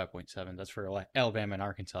 35.7. That's for Alabama and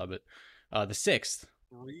Arkansas, but the 6th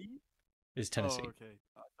 3 is Tennessee. Oh, okay.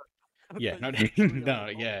 I Yeah, thought no, you said 3. I was no,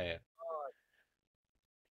 like, yeah.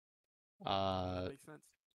 that makes sense.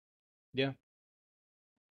 Yeah.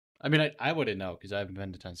 I mean, I wouldn't know because I haven't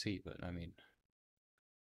been to Tennessee, but I mean,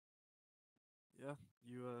 Yeah,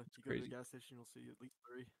 you go to crazy. the gas station, you'll see at least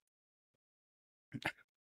 3. Yeah,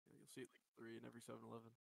 you'll see at least 3 in every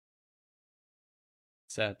 7-Eleven.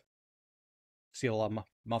 sad. See a lot of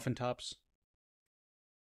muffin tops.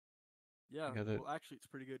 Yeah, Yeah, well, actually, it's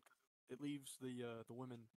pretty good. 'Cause it leaves the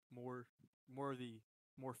women more of the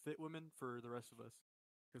more fit women for the rest of us,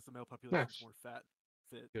 because the male population is Nice. more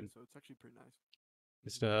fit. Good. So it's actually pretty nice.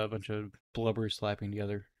 Just a bunch of blubbers slapping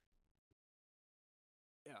together.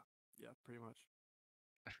 Yeah, pretty much.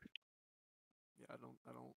 Yeah, I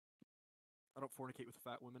don't fornicate with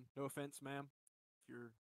fat women. No offense, ma'am. If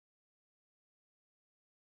you're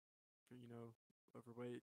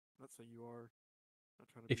overweight, I'm not saying you are. Not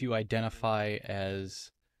trying to If be you identify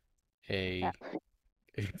as a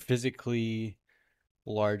physically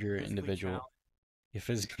larger physically individual,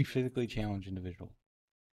 challenged. a physically challenged individual.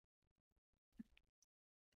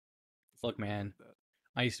 Look, never man. like that.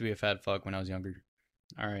 I used to be a fat fuck when I was younger.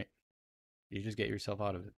 All right, you just get yourself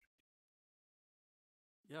out of it.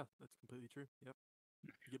 Yeah, that's completely true. Yep.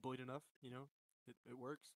 You get bullied enough, it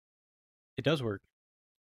works. It does work.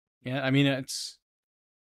 Yeah, I mean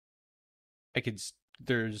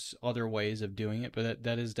there's other ways of doing it, but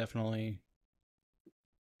that is definitely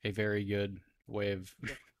a very good way of.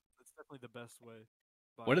 That's definitely the best way.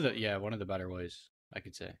 One of the better ways, I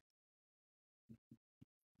could say.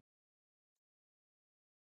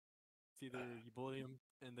 It's either you bully them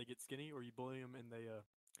and they get skinny, or you bully them and they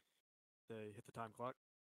hit the time clock.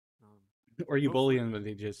 Or you bully Hopefully- them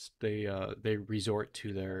and they resort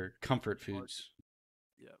to their comfort foods.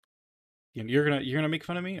 Yeah. You're gonna make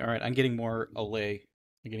fun of me? All right, I'm getting more Olay.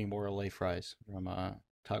 I'm getting more Olay fries from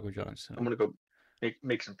Taco John's. I'm gonna go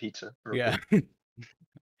make some pizza. real Yeah. quick.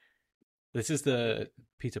 This is the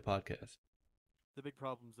pizza podcast. The big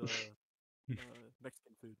problem's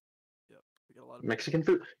Mexican food. Yep. We got a lot of Mexican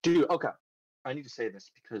food, dude. Okay, I need to say this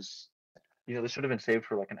because this should have been saved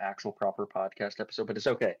for like an actual proper podcast episode, but it's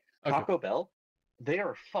okay. Okay. Taco Bell, they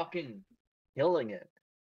are fucking killing it.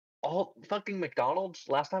 All fucking McDonald's.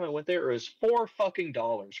 Last time I went there, it was $4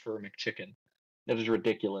 for a McChicken. That is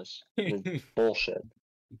ridiculous. That is bullshit.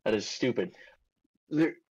 That is stupid.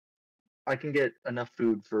 I can get enough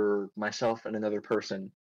food for myself and another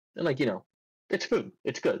person, and it's food.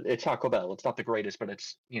 It's good. It's Taco Bell. It's not the greatest, but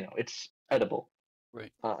it's it's edible.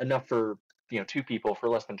 Right. Enough for two people for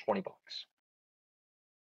less than $20.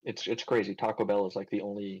 It's crazy. Taco Bell is like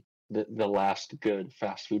the last good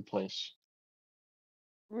fast food place.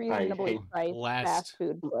 Reasonably hate priced last- fast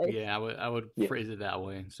food place. Yeah, I would Yeah. phrase it that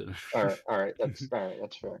way instead of. All right, that's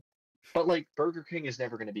fair. But like Burger King is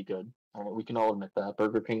never going to be good. We can all admit that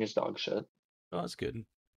Burger King is dog shit. Oh, that's good.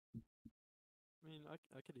 I mean,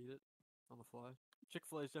 I could eat it on the fly.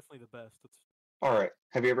 Chick-fil-A is definitely the best. It's All right,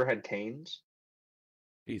 have you ever had Cane's?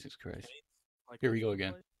 Jesus Christ. Cane's, like Here we old go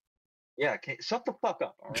again. Chick-fil-A. Yeah, shut the fuck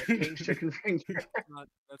up. All right, Cane's chicken finger.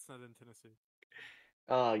 That's not in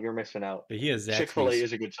Tennessee. You're missing out. But he has Zaxby's. Chick-fil-A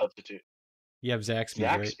is a good substitute. You have Zaxby's,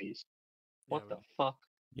 right? Zaxby's. What Yeah, the fuck?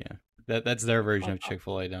 Yeah. That's their version of What the-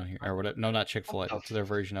 Chick-fil-A down here. Or what? No, not Chick-fil-A. the It's their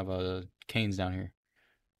version of Cane's down here.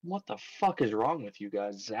 What the fuck is wrong with you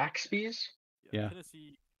guys? Zaxby's? Yeah.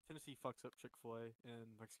 Tennessee fucks up Chick-fil-A and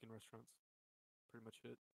Mexican restaurants. Pretty much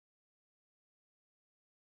it.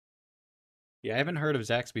 Yeah, I haven't heard of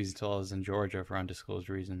Zaxby's until I was in Georgia for undisclosed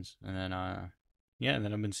reasons. And then and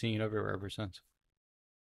then I've been seeing it everywhere ever since.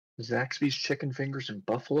 Zaxby's chicken fingers and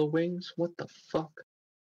buffalo wings? What the fuck?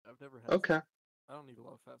 I've never had. Okay, I don't eat a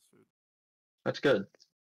lot of fast food. that's good.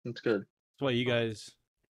 That's good. That's why you guys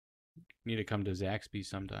need to come to Zaxby's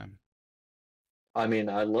sometime. I mean,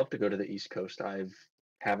 I'd love to go to the East Coast.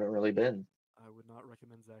 Haven't really been. I would not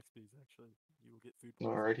recommend Zaxby's. Actually, you will get food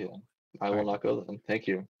poisoning. Alrighty then. I will Alright. not go then. Thank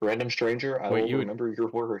you. Random stranger, I Wait, will you would- remember your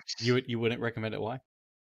words. You wouldn't recommend it? Why?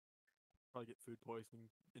 Probably get food poisoning.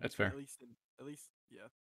 That's fair. At least, yeah.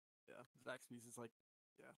 Zaxby's is like,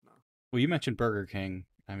 yeah, no. Well, you mentioned Burger King.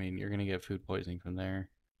 I mean, you're gonna get food poisoning from there.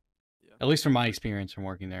 Yeah. At least from my experience from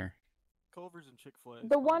working there. Culver's and Chick-fil-A.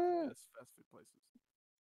 The one- best fast food places.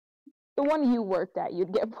 The one you worked at,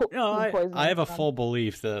 you'd get food poisoning. I have a from. full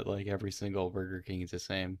belief that like every single Burger King is the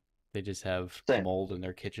same. They just have Same. mold in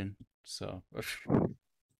their kitchen. So,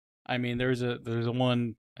 I mean, there's a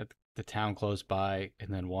one at the town close by, and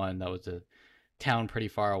then one that was a town pretty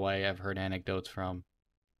far away. I've heard anecdotes from.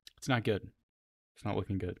 It's not good. It's not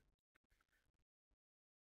looking good.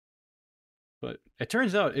 But it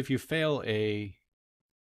turns out if you fail a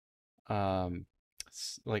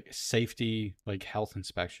like safety like health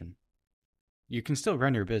inspection, you can still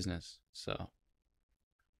run your business. So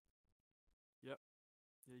Yeah,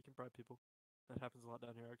 you can bribe people. That happens a lot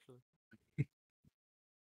down here, actually.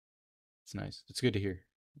 it's nice. It's good to hear.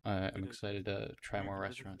 I'm It is. excited to try more American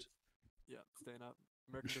restaurants. businesses- Yeah, staying up.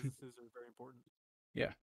 American businesses are very important.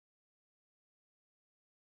 Yeah.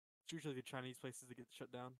 It's usually the Chinese places that get shut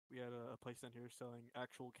down. We had a place down here selling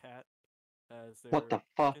actual cat as their. What the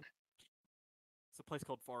fuck? chicken. It's a place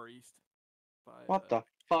called Far East. By, What the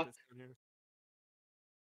fuck? this down here.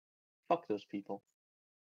 Fuck those people.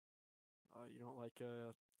 You don't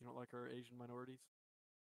like our Asian minorities?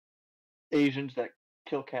 Asians that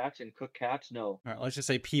kill cats and cook cats? No. All right, let's just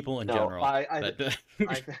say people in No, general. I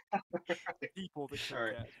People that kill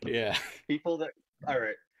Alright. cats. Yeah. people that all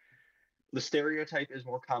right. The stereotype is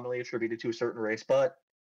more commonly attributed to a certain race, but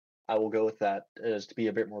I will go with that as to be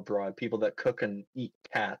a bit more broad. People that cook and eat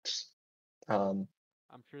cats. I'm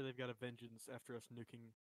sure they've got a vengeance after us nuking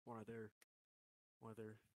one of their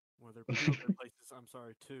places. I'm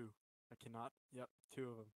sorry, two. I cannot. Yep, two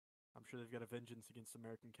of them. I'm sure they've got a vengeance against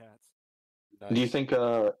American cats. Do you Nice. think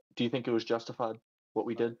it was justified what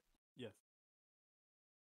we did? Yes.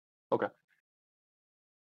 Okay.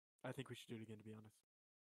 I think we should do it again, to be honest.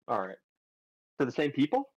 All right. For the same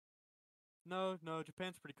people? No,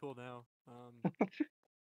 Japan's pretty cool now.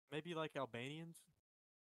 Maybe like Albanians.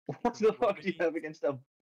 What the fuck do you have Romanians? against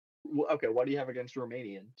Okay, what do you have against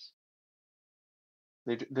Romanians?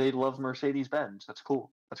 They love Mercedes Benz. That's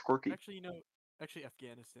cool. That's quirky. Actually,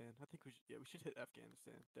 Afghanistan. I think we should hit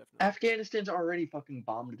Afghanistan definitely. Afghanistan's already fucking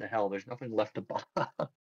bombed to hell. There's nothing left to bomb.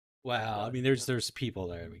 Wow. I But, mean, you know, there's people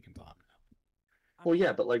there we can bomb. I Well, yeah,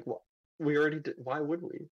 mean, but like, we already did. Why would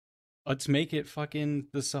we? Let's make it fucking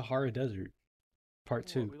the Sahara Desert, part what,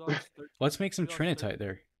 2. we lost 13, Let's make some we lost 13 Trinitite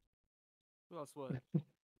there. We lost what?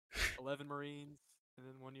 11 Marines, and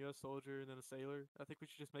then 1 U.S. soldier, and then a sailor. I think we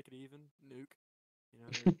should just make it even. Nuke. You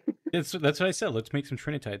know, That's what I said. Let's make some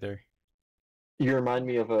Trinitite there. You remind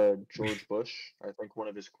me of George Bush. I think one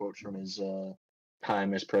of his quotes from his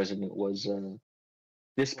time as president was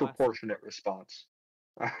disproportionate response.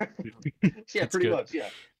 Yeah, That's pretty good. much. Yeah,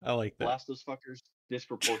 I like that. blast those fuckers.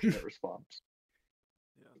 Disproportionate response.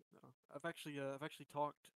 yeah. No, I've actually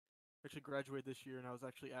graduated this year, and I was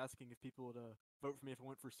actually asking if people would vote for me if I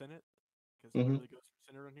went for Senate, because no one Mhm. really goes for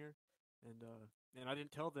Senate around here, and I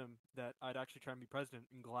didn't tell them that I'd actually try and be president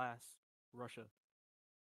in Glass, Russia.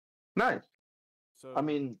 Nice. So I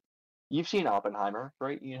mean, you've seen Oppenheimer,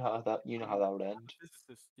 right? You know how that would I'm end. a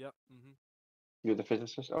physicist. Yep. Mm-hmm. You're the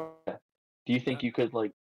physicist. Okay. Do you think Yeah. you could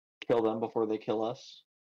like kill them before they kill us?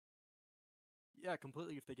 Yeah,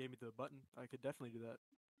 completely. If they gave me the button, I could definitely do that.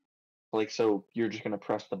 Like, so you're just gonna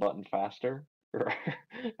press the button faster, or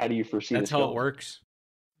how do you foresee That's this how going? it works.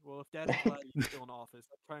 Well, if Daddy Vladdy's still in office,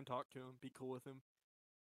 I'd try and talk to him, be cool with him,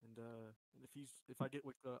 and if I get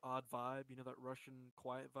with the odd vibe, you know, that Russian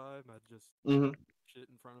quiet vibe, I'd just Mhm. shit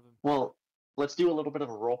in front of him. Well, let's do a little bit of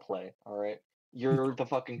a role play. All right. You're the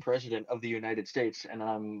fucking president of the United States, and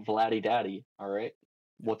I'm Vladdy Daddy. All right.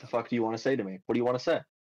 What the fuck do you want to say to me? What do you want to say?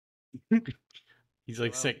 He's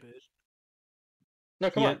like Go out, sick. bitch. No,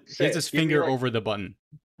 come He on. has Say it. his Give me, finger like- over the button.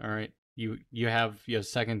 All right. You have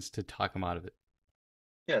seconds to talk him out of it.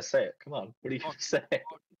 Yeah, say it. Come on. What do you Talk- say?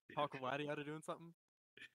 Talk Vladdy out of doing something.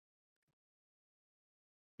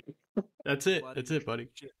 That's it. Vladdy, That's you're it, buddy.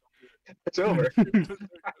 shit. It's over.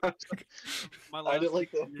 My I last didn't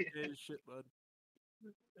like your the day is shit, bud.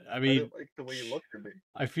 I I mean, didn't like the way you looked at me.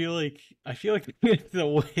 I feel like the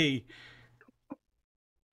way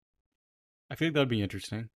I feel like that'd be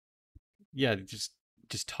interesting. Yeah, just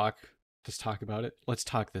talk about it. Let's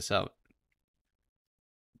talk this out.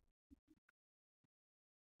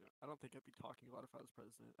 I don't think I'd be talking a lot if I was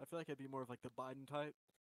president. I feel like I'd be more of like the Biden type.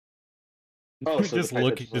 Oh, so the just type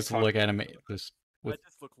look that's, like, just look at him talking- just I with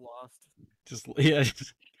just look lost. just yeah,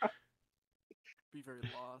 just Be very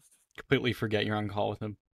lost. completely forget you're on call with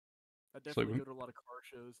him. I It's like, definitely go to a lot of car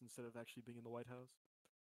shows instead of actually being in the White House.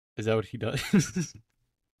 Is that what he does?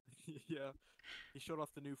 Yeah, he showed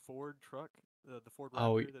off the new Ford truck, the Ford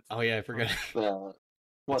Oh, Raptor. That's oh yeah, I forgot.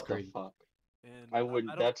 What the crazy. fuck? And I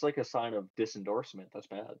wouldn't. don't, That's like a sign of disendorsement. That's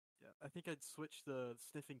bad. yeah, I think I'd switch the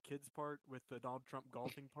sniffing kids part with the Donald Trump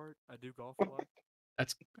golfing part. I do golf a lot.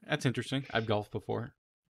 That's interesting. I've golfed before.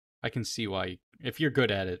 I can see why. If you're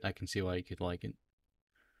good at it, I can see why you could like it.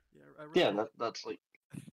 Yeah, I really Yeah, like- that's like.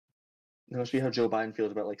 That must be how Joe Biden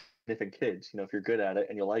feels about like sniffing kids. You know, if you're good at it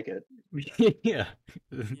and you like it. Yeah.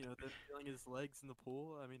 you know, the feeling his legs in the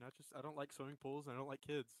pool. I mean, I don't like swimming pools and I don't like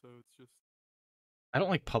kids, so it's just I don't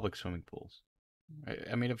like public swimming pools.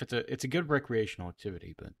 I mean, if it's a good recreational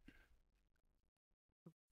activity, but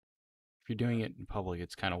if you're doing it in public,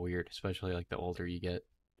 it's kind of weird, especially like the older you get.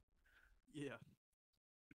 yeah.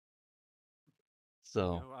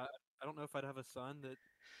 So You know, I don't know if I'd have a son that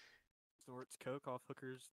snorts coke off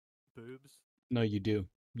hookers' boobs. no, you do.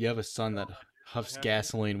 You have a son that huffs have to.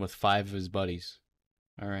 gasoline with 5 of his buddies.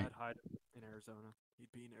 All right. I'd hide him in Arizona.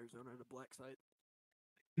 He'd be in Arizona at a black site.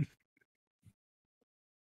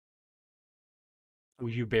 Will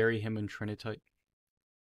you bury him in Trinitite?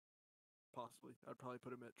 Possibly. I'd probably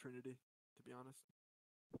put him at Trinity, to be honest.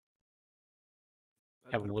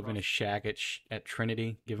 I'd Have put him live in a across- shack at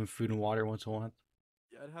Trinity, give him food and water once a month.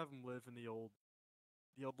 Yeah, I'd have him live in the old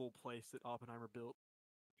little place that Oppenheimer built,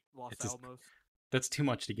 Los It's just- Alamos. That's too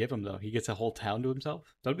much to give him, though. He gets a whole town to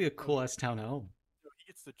himself. That'd be a cool ass town at home. No, he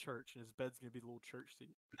gets the church, and his bed's gonna be the little church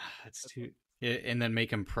seat. That's That's too. what- Yeah, and then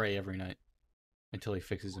make him pray every night until he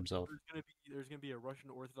fixes himself. There's gonna be a Russian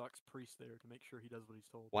Orthodox priest there to make sure he does what he's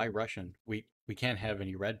told. Why Russian? We can't have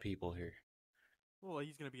any red people here. Well,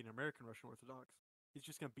 he's gonna be an American Russian Orthodox. He's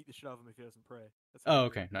just gonna beat the shit out of him if he doesn't pray. That's Oh, how it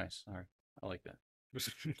okay, is. nice. All right, I like that. I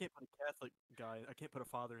can't put a Catholic guy. I can't put a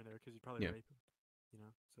father in there because he'd probably Yeah. rape him. You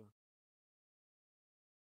know, so you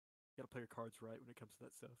gotta play your cards right when it comes to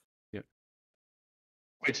that stuff.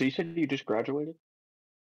 Wait, so you said you just graduated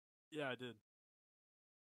Yeah, I did.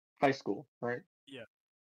 high school, right? Yeah.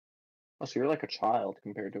 Oh, so you're like a child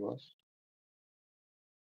compared to us.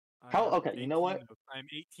 I How? am Okay, you know 18 what? though. I'm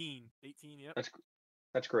 18. 18. Yep.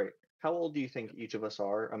 That's great. How old do you think each of us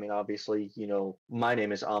are? I mean, obviously, my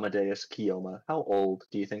name is Amadeus Kiyoma. How old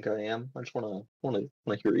do you think I am? I just wanna hear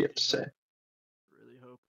what you have to say. Really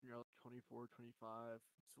hope you're like 24, 25.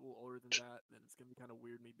 It's a little older than that. Then it's gonna be kind of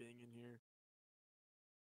weird me being in here.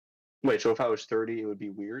 Wait, so if I was 30, it would be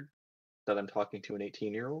weird that I'm talking to an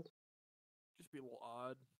 18-year-old? Just be a little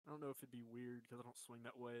odd. I don't know if it'd be weird because I don't swing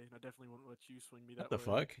that way, and I definitely wouldn't let you swing me What that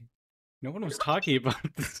the way. fuck? No one was talking about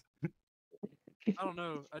this. I don't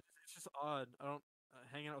know. It's just odd. I don't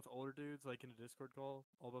hang out with older dudes like in a Discord call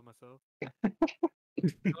all by myself.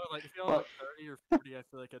 Like if y'all Well, like 30 or 40, I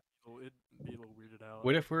feel like it'd be a little weirded out.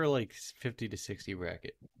 What if we're like 50 to 60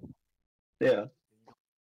 bracket? yeah.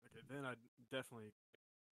 Okay, then I'd definitely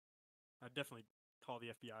call the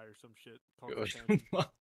FBI or some shit. Call Chris Hansen.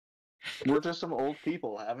 We're just some old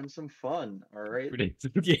people having some fun, all right?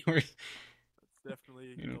 Yeah, That's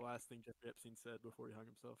definitely You know. the last thing Jeffrey Epstein said before he hung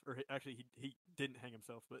himself. Or actually, he didn't hang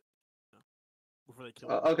himself, but before they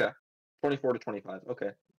killed him. Okay. 24 to 25. Okay.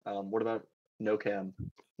 What about NoCam,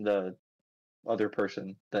 the other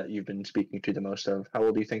person that you've been speaking to the most of? How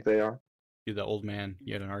old do you think they are? You're the old man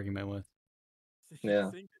you had an argument with. Yeah.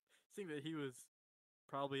 Seeing that he was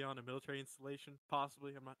probably on a military installation,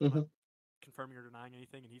 possibly. I'm not confirming or denying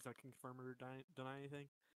anything, and he's not confirming or denying anything.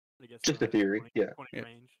 But I guess Just a around that theory. 20, Yeah. 20 Yeah.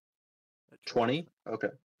 range. 20? Okay.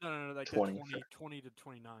 No, like 20. that 20 to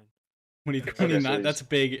 29. 20 to Okay, 29, so that's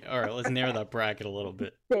big. All right, let's narrow that bracket a little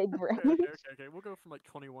bit. Big Okay, range. okay. We'll go from like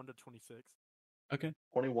 21 to 26. Okay.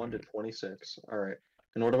 21 to 26. All right.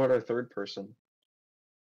 And what about our third person?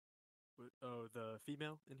 Oh, the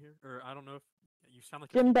female in here? Or I don't know if you sound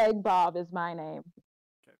like a Jim female. Bag Bob is my name.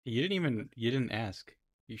 Okay. You didn't ask.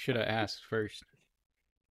 You should have asked first.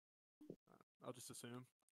 I'll just assume.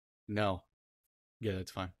 No. Yeah,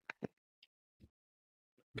 that's fine.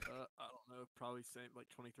 I don't know. Probably same, like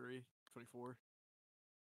 23, 24.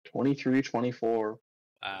 23, 24.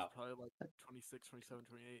 Wow. Probably like 26, 27,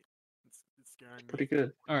 28. It's scaring me. Pretty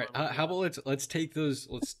good. All right. How about let's take those.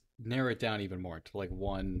 Let's narrow it down even more to like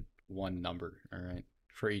one number. All right,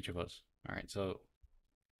 for each of us. All right. So,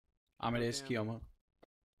 Amadeus Okay. Kiyoma.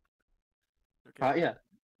 Okay. Yeah.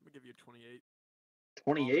 I'm gonna give you a 28.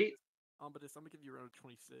 28? Amadeus, I'm gonna give you around a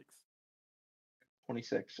 26.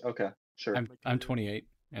 26. Okay. Sure. I'm 28,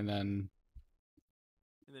 and then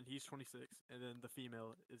And then he's 26, and then the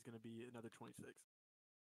female is gonna be another 26.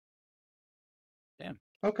 damn.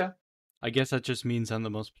 Okay. I guess that just means I'm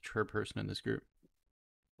the most mature person in this group.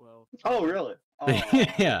 Well. Oh, really? Oh,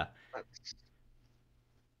 Yeah. that's-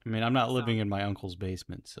 I mean, I'm not living in my uncle's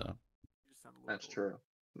basement, so. You just sound a little That's old. true.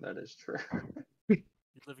 That is true. You're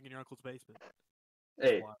living in your uncle's basement.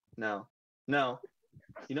 Hey, Wow. no. No.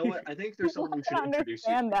 You know what? I think there's someone we should I introduce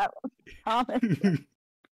you understand to. that comment.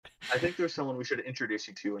 I think there's someone we should introduce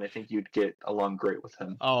you to, and I think you'd get along great with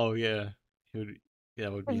him. Oh yeah,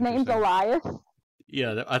 that would be His name's interesting. Elias.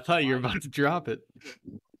 Yeah, I thought you were about to drop it.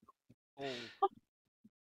 Oh.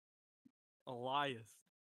 Elias.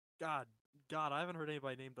 God, I haven't heard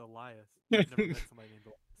anybody named Elias. I've never met somebody named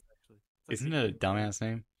Elias, actually. It's like Isn't it a nickname for me. dumbass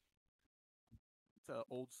name? It's an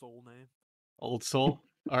old soul name. Old soul?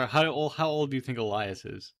 Or how old do you think Elias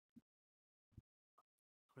is?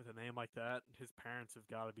 With a name like that, his parents have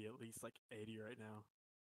got to be at least like 80 right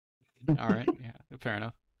now. All right, yeah, fair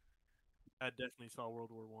enough. I definitely saw World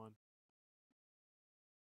War One,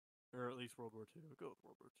 or at least World War Two. I'll go with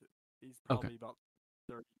World War Two. He's probably about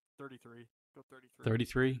 30, 33. Go 33.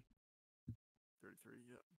 33? 33,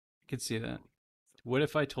 yeah. I could see that. What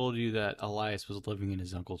if I told you that Elias was living in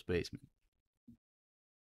his uncle's basement?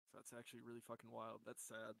 That's actually really fucking wild. That's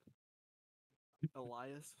sad.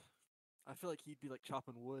 Elias? I feel like he'd be like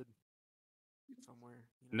chopping wood somewhere.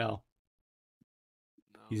 You know?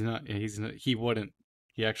 No, No. he's not. He wouldn't.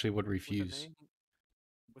 He actually would refuse.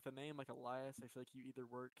 With a name like Elias, I feel like you either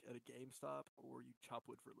work at a GameStop or you chop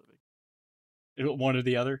wood for a living. One or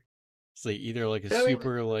the other. It's like either like a Yeah, I mean,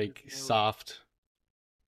 super like there's no- soft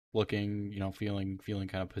looking, feeling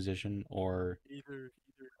kind of position, or Either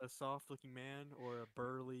a soft-looking man or a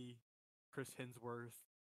burly Chris Hemsworth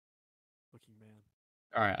looking man.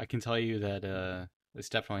 all right, I can tell you that it's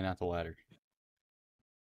definitely not the latter.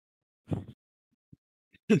 Well,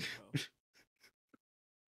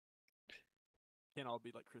 can't all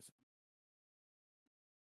be like Chris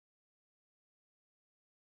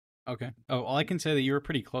Okay. Oh, well, I can say that you were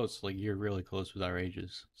pretty close. Like, you're really close with our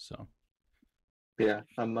ages. So Yeah,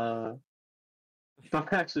 I'm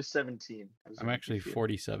actually 17. How does I'm that make you actually feel?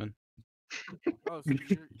 47. Oh, so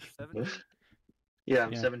you're 17? Yeah,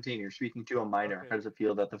 I'm Yeah. 17. You're speaking to a minor. Okay. How does it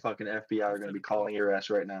feel that the fucking FBI are going to be calling your ass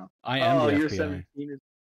right now? I am Oh, the you're FBI. 17.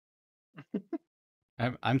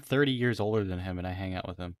 I'm 30 years older than him, and I hang out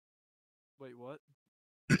with him. Wait, what?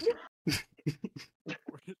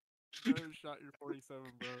 No shot, you're 47,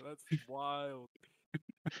 bro. That's wild.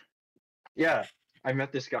 Yeah, I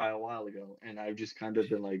met this guy a while ago, and I've just kind of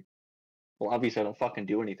been like, well, obviously I don't fucking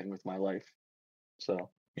do anything with my life, so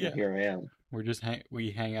Yeah. here I am. We're just we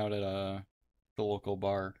hang out at the local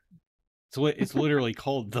bar. It's literally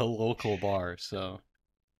called the local bar. So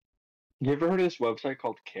You ever heard of this website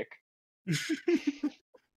called Kick?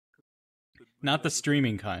 not the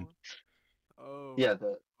streaming kind. Oh. Yeah,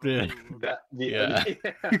 Yeah. Yeah.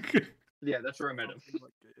 yeah, that's where I met him.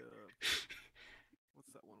 Like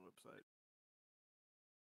what's that one website?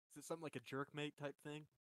 Is it something like a jerkmate type thing?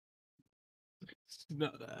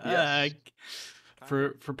 No, Yes.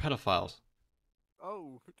 for pedophiles.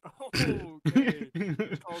 Oh, okay.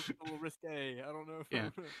 It's a little risque. I don't know. If Yeah.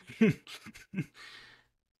 I'm...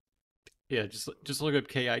 Yeah, just look up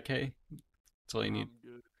KIK. That's all you need. I'm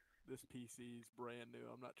good. This PC's brand new.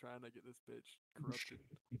 I'm not trying to get this bitch corrupted.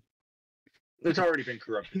 It's already been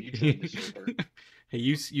corrupted. You joined the server. Hey,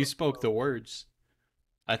 you spoke the words.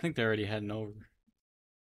 I think they already had an over.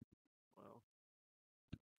 Well,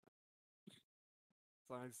 as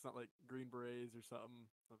long as it's not like Green Berets or something,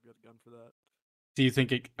 I've got a gun for that. Do you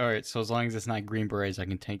think it? All right, so as long as it's not Green Berets, I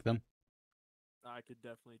can tank them. I could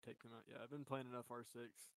definitely take them out. Yeah, I've been playing enough R6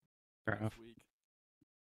 Fair this enough. week.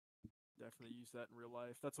 Definitely use that in real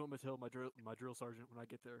life. That's what I'm gonna tell my drill sergeant when I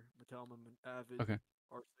get there. I'm gonna tell him I'm an avid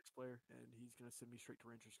R6 player, and he's gonna send me straight to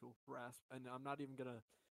Ranger School, RASP. And I'm not even gonna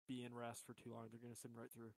be in RASP for too long. They're gonna send me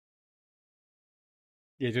right through.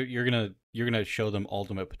 Yeah, you're gonna show them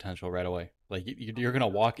ultimate potential right away. Like you're gonna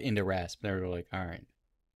walk into RASP, they're like, all right,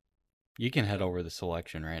 you can head over the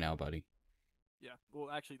selection right now, buddy. Yeah. Well,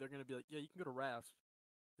 actually, they're gonna be like, yeah, you can go to RASP.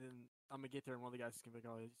 Then I'm gonna get there, and one of the guys is gonna be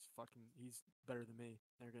like, oh, he's better than me.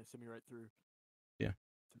 And they're gonna send me right through. Yeah.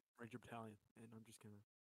 To Ranger Battalion, and I'm just gonna.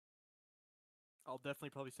 I'll definitely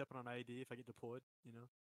probably step on an IED if I get deployed, you know.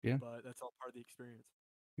 Yeah. But that's all part of the experience.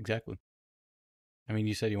 Exactly. I mean,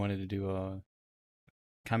 you said you wanted to do a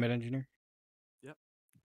combat engineer. Yep.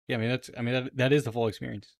 Yeah, I mean that is the full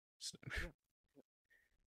experience. So.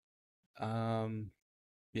 Yeah.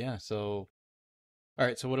 Yeah. So, all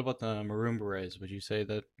right. So, what about the Maroon Berets? Would you say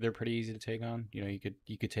that they're pretty easy to take on? You know,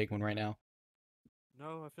 you could take one right now.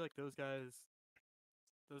 No, I feel like those guys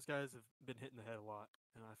have been hitting the head a lot,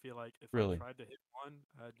 and I feel like if Really? I tried to hit one,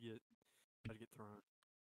 I'd get thrown.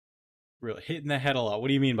 Really hitting the head a lot. What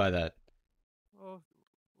do you mean by that? Oh,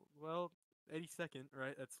 well, 82nd,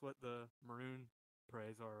 right? That's what the Maroon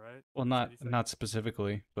Berets are, right? Well, It's 82nd. not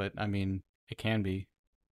specifically, but I mean, it can be.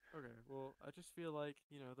 Okay, well, I just feel like,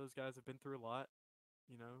 those guys have been through a lot,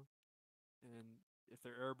 and if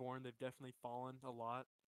they're airborne, they've definitely fallen a lot.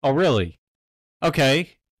 Oh, really?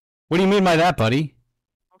 Okay. What do you mean by that, buddy?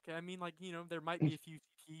 Okay, I mean, like, there might be a few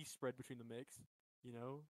keys spread between the mix,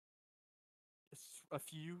 a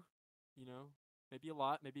few, maybe a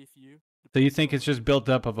lot, maybe a few. So you think it's just built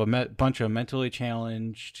up of a bunch of mentally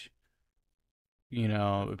challenged,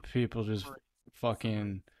 people just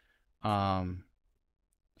fucking, Yeah,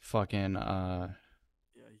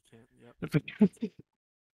 you can't. Yep.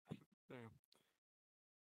 Damn.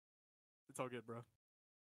 It's all good, bro.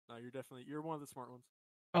 No, you're one of the smart ones.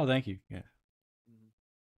 Oh, thank you. Yeah. Mm-hmm.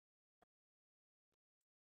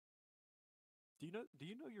 Do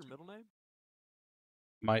you know your middle name?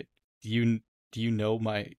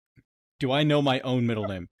 Do I know my own middle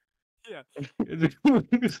name? Yeah.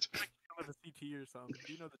 Like a CP or something.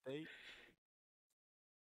 Do you know the date?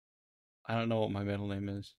 I don't know what my middle name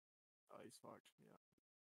is. Oh, he's fucked.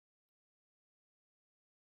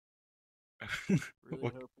 Yeah. Really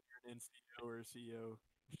What? hoping you're an NCO or a CEO.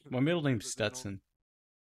 My middle name's Stetson.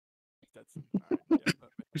 Stetson. All right. Yeah,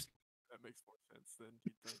 that makes more sense than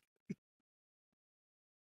you'd think.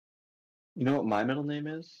 You know what my middle name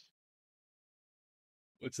is?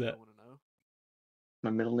 What's that? I want to know. My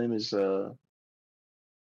middle name is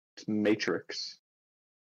it's Matrix.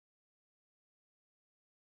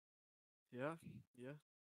 Yeah.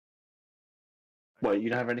 What, you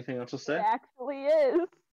don't have anything else to It say? actually is.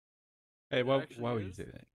 Hey, It why actually would you is? say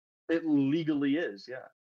that? It legally is, yeah.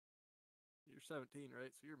 You're 17,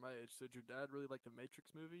 right? So you're my age. So did your dad really like the Matrix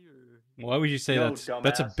movie, or? Why would you say No,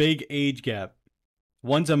 that's a dumbass. big age gap?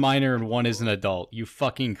 One's a minor and one is an adult. You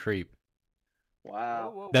fucking creep.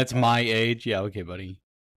 Wow. Whoa, That's my age. Yeah, okay, buddy.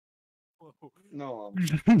 whoa. No,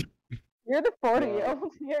 You're the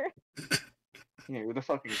 40-year-old here. yeah, you're the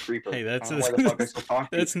fucking creeper. Hey, that's I don't know why the fuck I still talk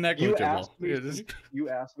to you. that's negligible. You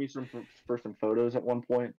asked me for some photos at one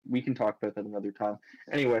point. We can talk about that another time.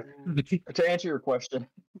 Anyway, to answer your question,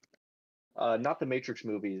 not the Matrix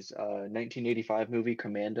movies. 1985 movie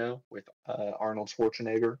Commando with Arnold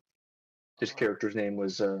Schwarzenegger. His character's name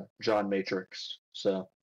was John Matrix. Well,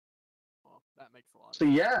 that makes a lot. So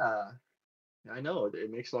yeah, I know it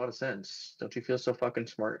makes a lot of sense. Don't you feel so fucking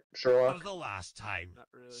smart, Sherlock? For the last time. Not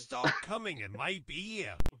really. Stop coming in my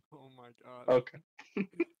beer. Oh my god. Okay.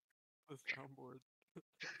 The soundboard.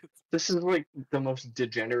 This is like the most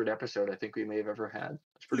degenerate episode I think we may have ever had.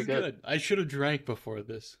 It's pretty This is good. I should have drank before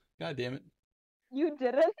this. God damn it. You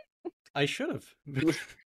didn't? I should have.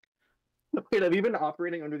 Wait, have you been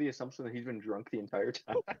operating under the assumption that he's been drunk the entire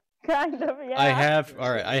time? Kind of, yeah. I have. All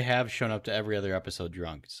right, I have shown up to every other episode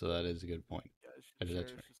drunk, so that is a good point. Yeah, I I should did,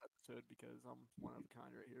 that's cherish right. this episode because I'm one of a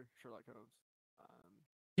kind right here, Sherlock Holmes.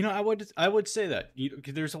 You know, I would say that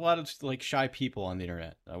 'cause there's a lot of like shy people on the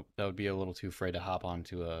internet that would be a little too afraid to hop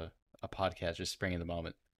onto a podcast just spring in the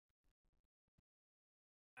moment.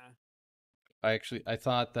 I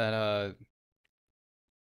thought that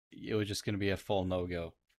it was just gonna be a full no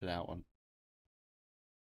go for that one.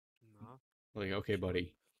 No. Like, okay,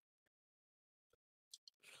 buddy.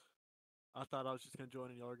 I thought I was just gonna join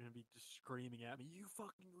and y'all are gonna be just screaming at me, "You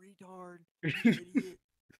fucking retard, you idiot!"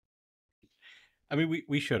 I mean,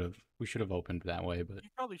 we should have opened that way, but You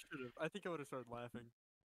probably should have. I think I would have started laughing.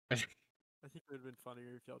 I think it would have been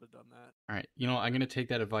funnier if y'all had done that. all right. You know, I'm gonna take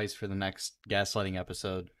that advice for the next gaslighting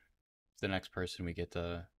episode. The next person we get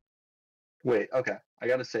to. Wait, okay. I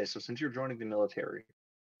gotta say, so since you're joining the military,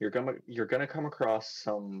 you're gonna come across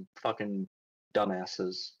some fucking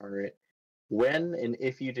dumbasses. All right. When and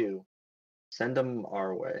if you do, send them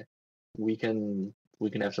our way. We can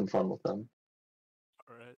have some fun with them.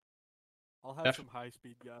 All right, I'll have Def- some high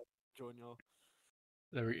speed guy join y'all.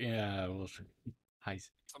 Yeah, well, high.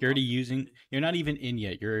 Some You're already option using. speed. You're not even in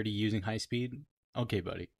yet. You're already using high speed. Okay,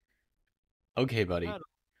 buddy. Okay, buddy. I've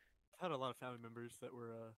had a lot of family members that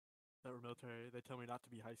were military. They tell me not to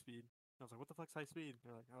be high speed. I was like, "What the fuck's high speed?"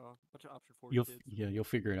 They're like, "Oh, a bunch of option 40 kids." You'll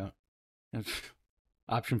figure it out.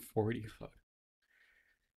 Option 40. Fuck.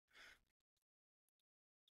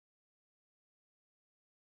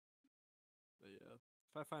 But yeah,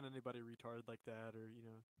 if I find anybody retarded like that, or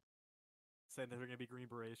saying that they're gonna be Green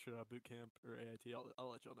Berets straight out of boot camp or AIT, I'll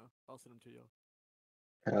let y'all know. I'll send them to y'all.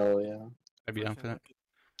 Hell yeah. I'd be If I down for find that.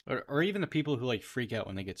 like Or even the people who like freak out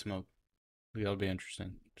when they get smoked. That would be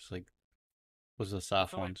interesting. Just like those are the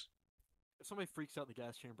soft Somebody- ones. If somebody freaks out in the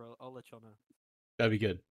gas chamber, I'll let y'all know. That'd be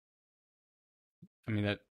good. I mean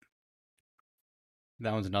that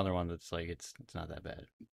one's another one that's like it's not that bad.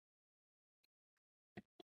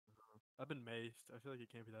 I've been maced. I feel like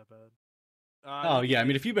it can't be that bad. Oh yeah, I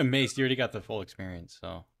mean if you've been maced, you already got the full experience.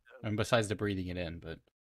 So, and besides the breathing it in, but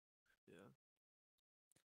Yeah.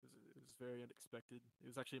 It was very unexpected. It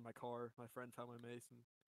was actually in my car. My friend found my mace and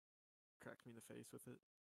cracked me in the face with it.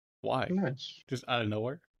 why? Nice. Just out of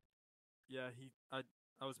nowhere? Yeah,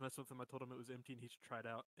 I was messing with him. I told him it was empty and he should try it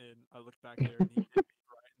out. And I looked back there and he hit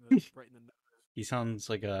me right in the nose. He sounds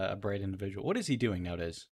like a bright individual. What is he doing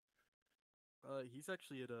nowadays? He's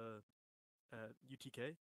actually at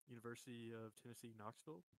UTK, University of Tennessee,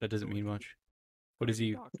 Knoxville. That doesn't So mean he's much. What is a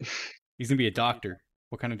he? doctor, He's gonna be a doctor.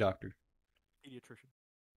 What kind of doctor? pediatrician.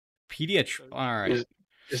 Pediatric. So- All right.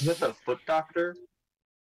 Isn't this a foot doctor?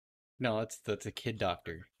 No, that's a kid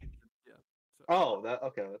doctor. Yeah. So, Oh,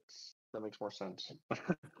 that makes more sense.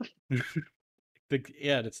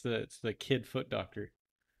 It's the kid foot doctor.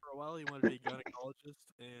 for a while he wanted to be a gynecologist,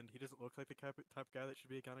 and he doesn't look like the type of guy that should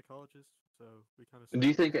be a gynecologist. So we kind of. Do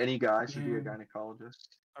you think any guy should be a Yeah.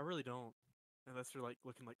 gynecologist? I really don't, unless they're like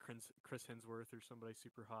looking like Chris Hemsworth or somebody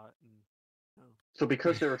super hot. And no. So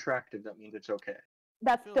because they're attractive, that means it's okay.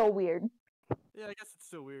 That's feel so like- weird. Yeah, I guess it's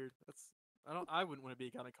still weird. I wouldn't want to be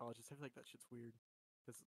a gynecologist. I feel like that shit's weird,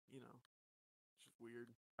 because it's just weird.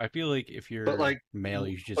 I feel like if you're like, male,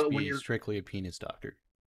 you should just but when be you're- strictly a penis doctor.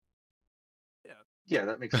 Yeah,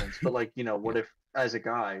 that makes sense. But like, what if as a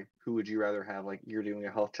guy, who would you rather have? Like, you're doing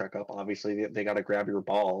a health checkup. Obviously, they got to grab your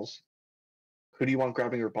balls. Who do you want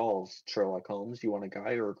grabbing your balls, Sherlock Holmes? Do you want a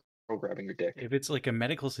guy or a girl grabbing your dick? If it's like a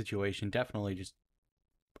medical situation, definitely just.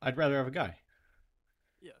 I'd rather have a guy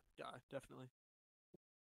Yeah, guy, definitely.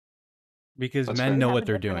 because That's men fair. know Have what a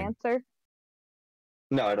they're different doing. Answer.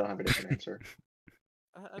 No, I don't have a different answer.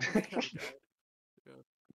 I'd love to have a guy. Yeah,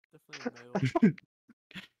 definitely a male.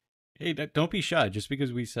 Hey, don't be shy. Just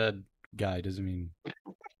because we said guy doesn't mean.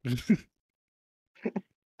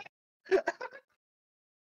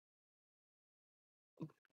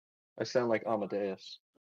 I sound like Amadeus.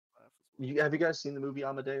 Have you guys seen the movie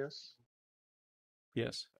Amadeus?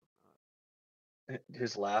 Yes.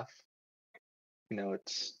 His laugh,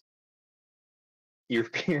 it's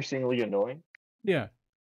ear-piercingly annoying. Yeah.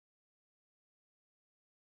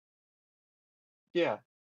 Yeah.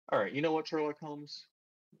 All right. You know what, Sherlock Holmes?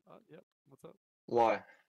 Yep. What's up? Why?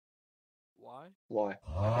 Why? Why?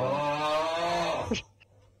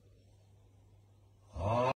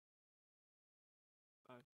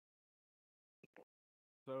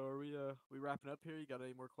 So are we wrapping up here? You got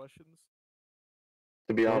any more questions?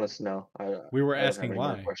 To be Well, honest, no. We were I don't have asking any more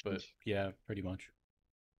why, but questions. yeah, pretty much.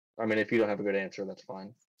 I mean, if you don't have a good answer, that's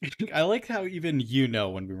fine. I like how even you know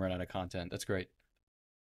when we run out of content. That's great.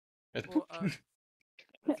 Well,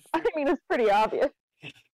 I mean, it's pretty obvious.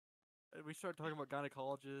 we started talking about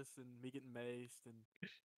gynecologists and me getting maced, and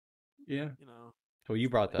Yeah. Well, you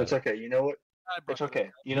brought that That's up. okay. You know what? I brought It's that up.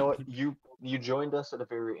 okay. You know what? You joined us at a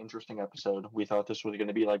very interesting episode. We thought this was going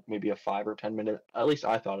to be like maybe a 5 or 10 minute. At least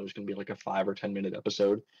I thought it was going to be like a 5 or 10 minute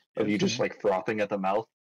episode of you just like frothing at the mouth,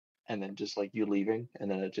 and then just like you leaving, and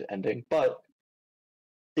then it just ending. But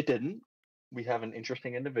it didn't. We have an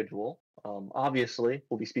interesting individual. Obviously,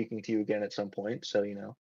 we'll be speaking to you again at some point. So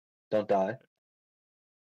don't die.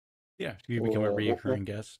 Yeah, you become a reoccurring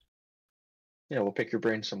guest. Yeah, we'll pick your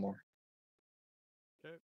brain some more.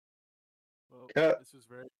 Well, Yeah. this was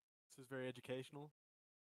very educational.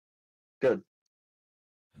 Good.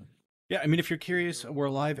 Yeah, I mean, if you're curious, we're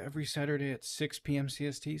live every Saturday at 6 p.m.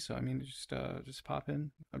 CST. So I mean, just pop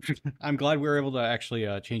in. I'm glad we were able to actually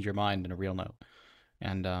change your mind in a real note.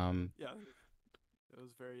 And Yeah, it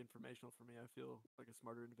was very informational for me. I feel like a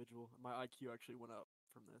smarter individual. My IQ actually went up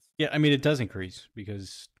from this. yeah, I mean, it does increase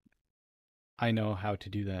because I know how to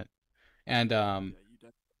do that. And Yeah, you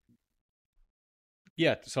definitely.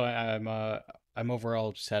 yeah, so I'm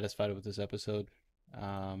overall satisfied with this episode.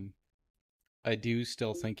 I do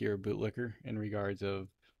still think you're a bootlicker in regards of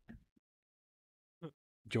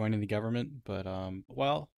joining the government, but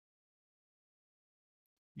well,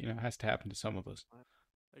 it has to happen to some of us.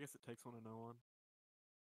 I guess it takes one to know one.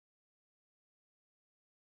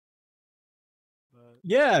 But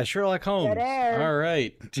Yeah, Sherlock Holmes. air. All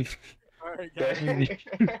right. all right, guys. What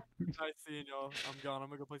Nice seeing y'all. I'm gone. I'm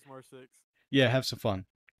gonna go play some R6. Yeah, have some fun.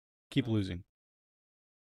 Keep losing.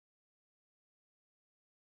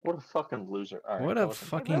 a fucking loser. All right, What that a was- I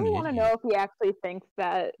fucking really want to idiot. know if he actually thinks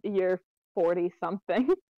that you're 40 something.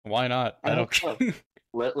 Why not? I I hope don't so.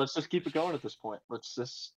 Let's just keep it going at this point. Let's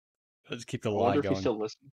keep the the I lie wonder if going. he's still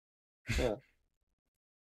listening. Yeah.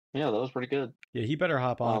 Yeah, that was pretty good. Yeah, he better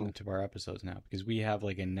hop on Um, to our episodes now because we have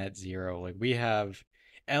like a net zero. Like we have,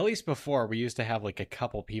 at least before, we used to have like a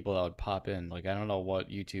couple people that would pop in. Like I don't know what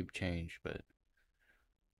YouTube changed, but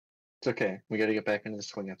It's okay. We got to get back into the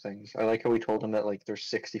swing of things. I like how we told him that like there's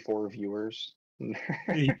 64 viewers.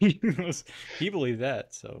 he believed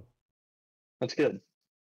that. So That's good.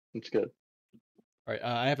 That's good. all right,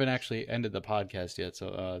 I haven't actually ended the podcast yet.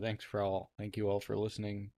 So thank you all for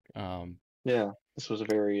listening. Yeah, this was a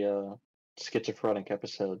very schizophrenic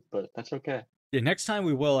episode, but that's okay. Yeah, next time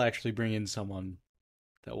we will actually bring in someone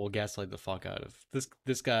that will gaslight the fuck out of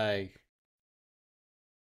this guy.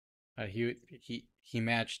 He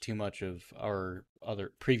matched too much of our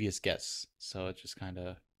other previous guests, so it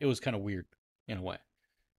was kind of weird in a way.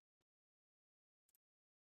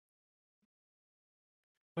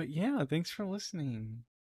 But yeah, thanks for listening.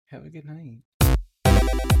 Have a good night.